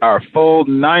did our full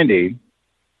 90,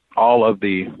 all of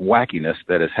the wackiness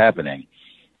that is happening.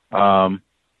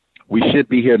 We should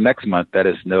be here next month. That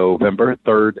is November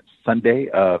 3rd Sunday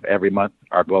of every month,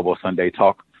 our Global Sunday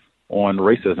Talk on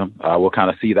racism. We'll kind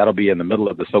of see, that'll be in the middle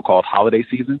of the so-called holiday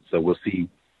season. So we'll see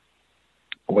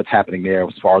what's happening there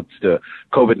as far as to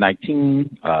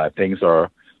COVID-19. Things are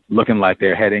looking like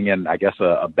they're heading in, I guess,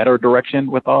 a better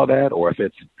direction with all that, or if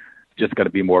it's just going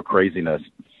to be more craziness.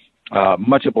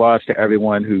 Much obliged to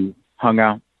everyone who hung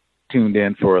out, tuned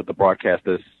in for the broadcast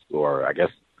this, or I guess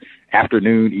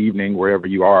afternoon, evening, wherever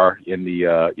you are in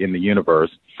the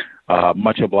universe.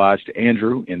 Much obliged to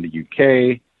Andrew in the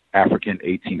UK, African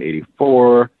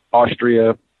 1884,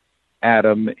 Austria,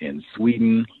 Adam in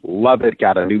Sweden. Love it.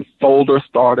 Got a new folder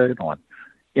started on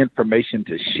information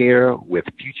to share with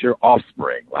future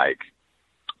offspring. Like,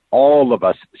 all of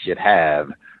us should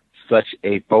have such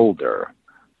a folder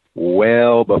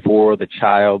well before the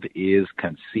child is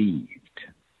conceived.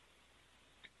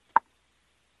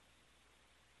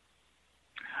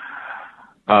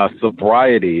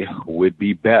 Sobriety would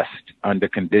be best under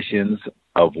conditions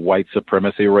of white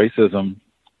supremacy racism.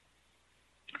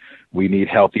 We need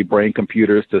healthy brain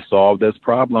computers to solve this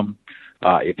problem.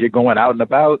 If you're going out and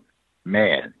about,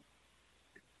 man,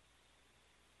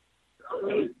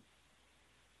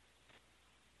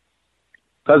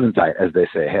 Cousin tight, as they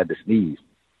say, had to sneeze.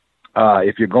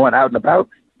 If you're going out and about,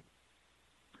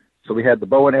 so we had the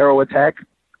bow and arrow attack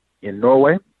in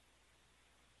Norway.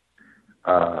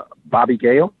 Bobby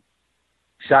Gale,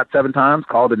 shot 7 times,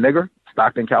 called a nigger,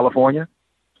 Stockton, California.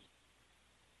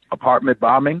 Apartment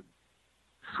bombing,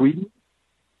 Sweden.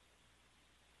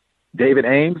 David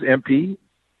Ames, MP,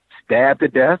 stabbed to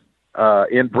death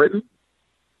in Britain.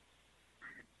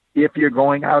 If you're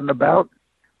going out and about,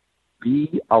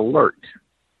 be alert.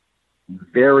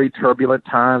 Very turbulent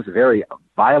times, very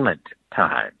violent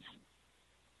times.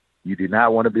 You do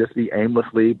not want to just be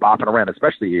aimlessly bopping around,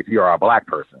 especially if you are a black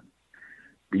person.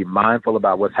 Be mindful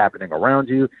about what's happening around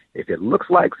you. If it looks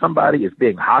like somebody is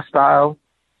being hostile,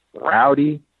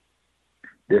 rowdy,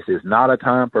 this is not a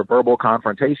time for verbal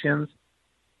confrontations.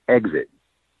 Exit.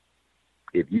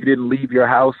 If you didn't leave your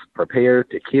house prepared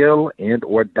to kill and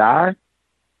or die,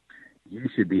 you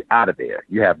should be out of there.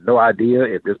 You have no idea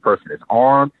if this person is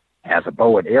armed, has a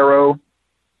bow and arrow,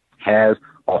 has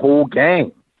a whole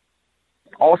gang,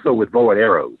 also with bow and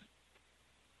arrows.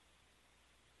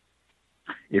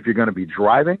 If you're going to be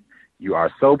driving, you are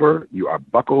sober, you are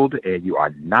buckled, and you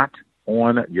are not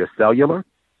on your cellular.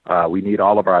 We need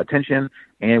all of our attention,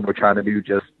 and we're trying to do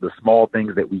just the small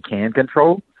things that we can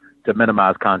control to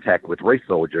minimize contact with race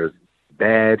soldiers,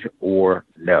 badge or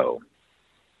no.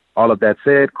 All of that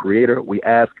said, Creator, we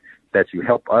ask that you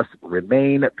help us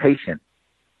remain patient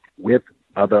with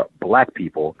other black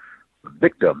people,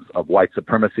 victims of white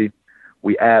supremacy.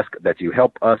 We ask that you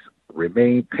help us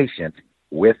remain patient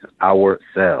with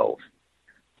ourselves.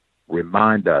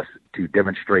 Remind us to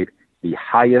demonstrate the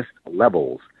highest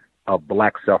levels of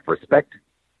black self-respect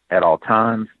at all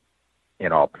times,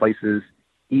 in all places,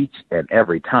 each and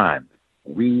every time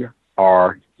we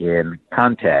are in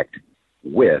contact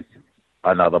with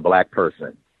another black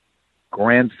person.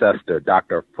 Grandcestor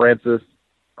Dr. Francis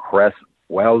Cress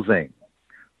Welsing,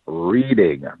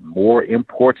 reading more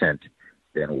important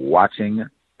than watching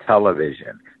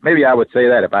television. Maybe I would say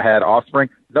that if I had offspring,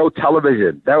 no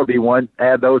television. That would be one.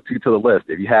 Add those two to the list.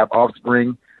 If you have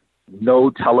offspring, no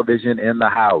television in the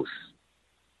house.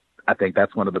 I think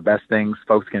that's one of the best things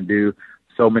folks can do.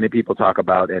 So many people talk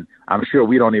about, and I'm sure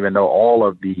we don't even know all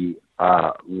of the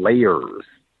layers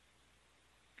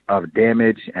of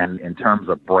damage and in terms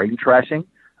of brain trashing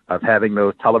of having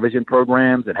those television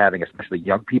programs and having especially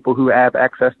young people who have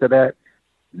access to that.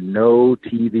 No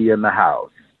TV in the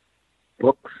house.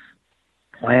 Books,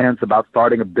 plans about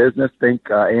starting a business.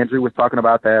 Think Andrew was talking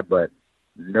about that, but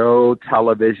no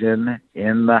television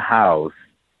in the house.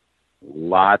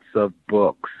 Lots of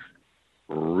books.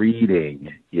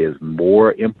 Reading is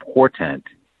more important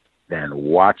than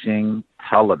watching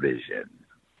television.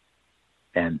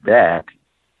 And that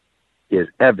is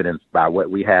evidenced by what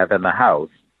we have in the house.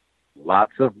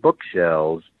 Lots of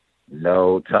bookshelves,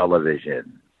 no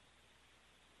television.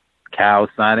 Cal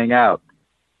signing out.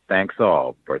 Thanks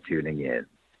all for tuning in.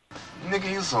 Nigga,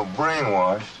 you so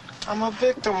brainwashed. I'm a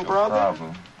victim, brother.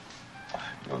 Problem.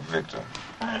 You're a victim.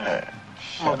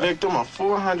 I'm a victim of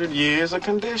 400 years of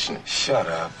conditioning. Shut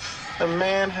up. The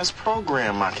man has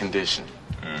programmed my conditioning.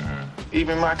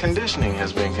 Even my conditioning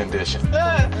has been conditioned.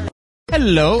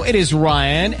 Hello, it is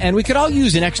Ryan, and we could all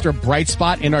use an extra bright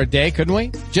spot in our day, couldn't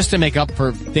we? Just to make up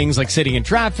for things like sitting in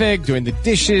traffic, doing the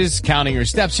dishes, counting your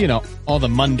steps, you know, all the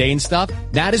mundane stuff.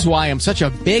 That is why I'm such a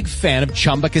big fan of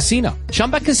Chumba Casino.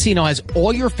 Chumba Casino has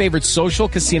all your favorite social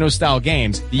casino-style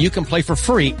games that you can play for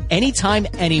free anytime,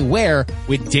 anywhere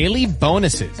with daily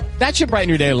bonuses. That should brighten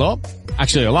your day a little.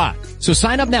 Actually, a lot. So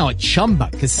sign up now at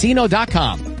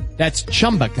ChumbaCasino.com. That's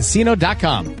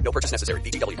ChumbaCasino.com. No purchase necessary.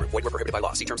 VGW Group. Void where prohibited by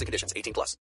law. See terms and conditions. 18+.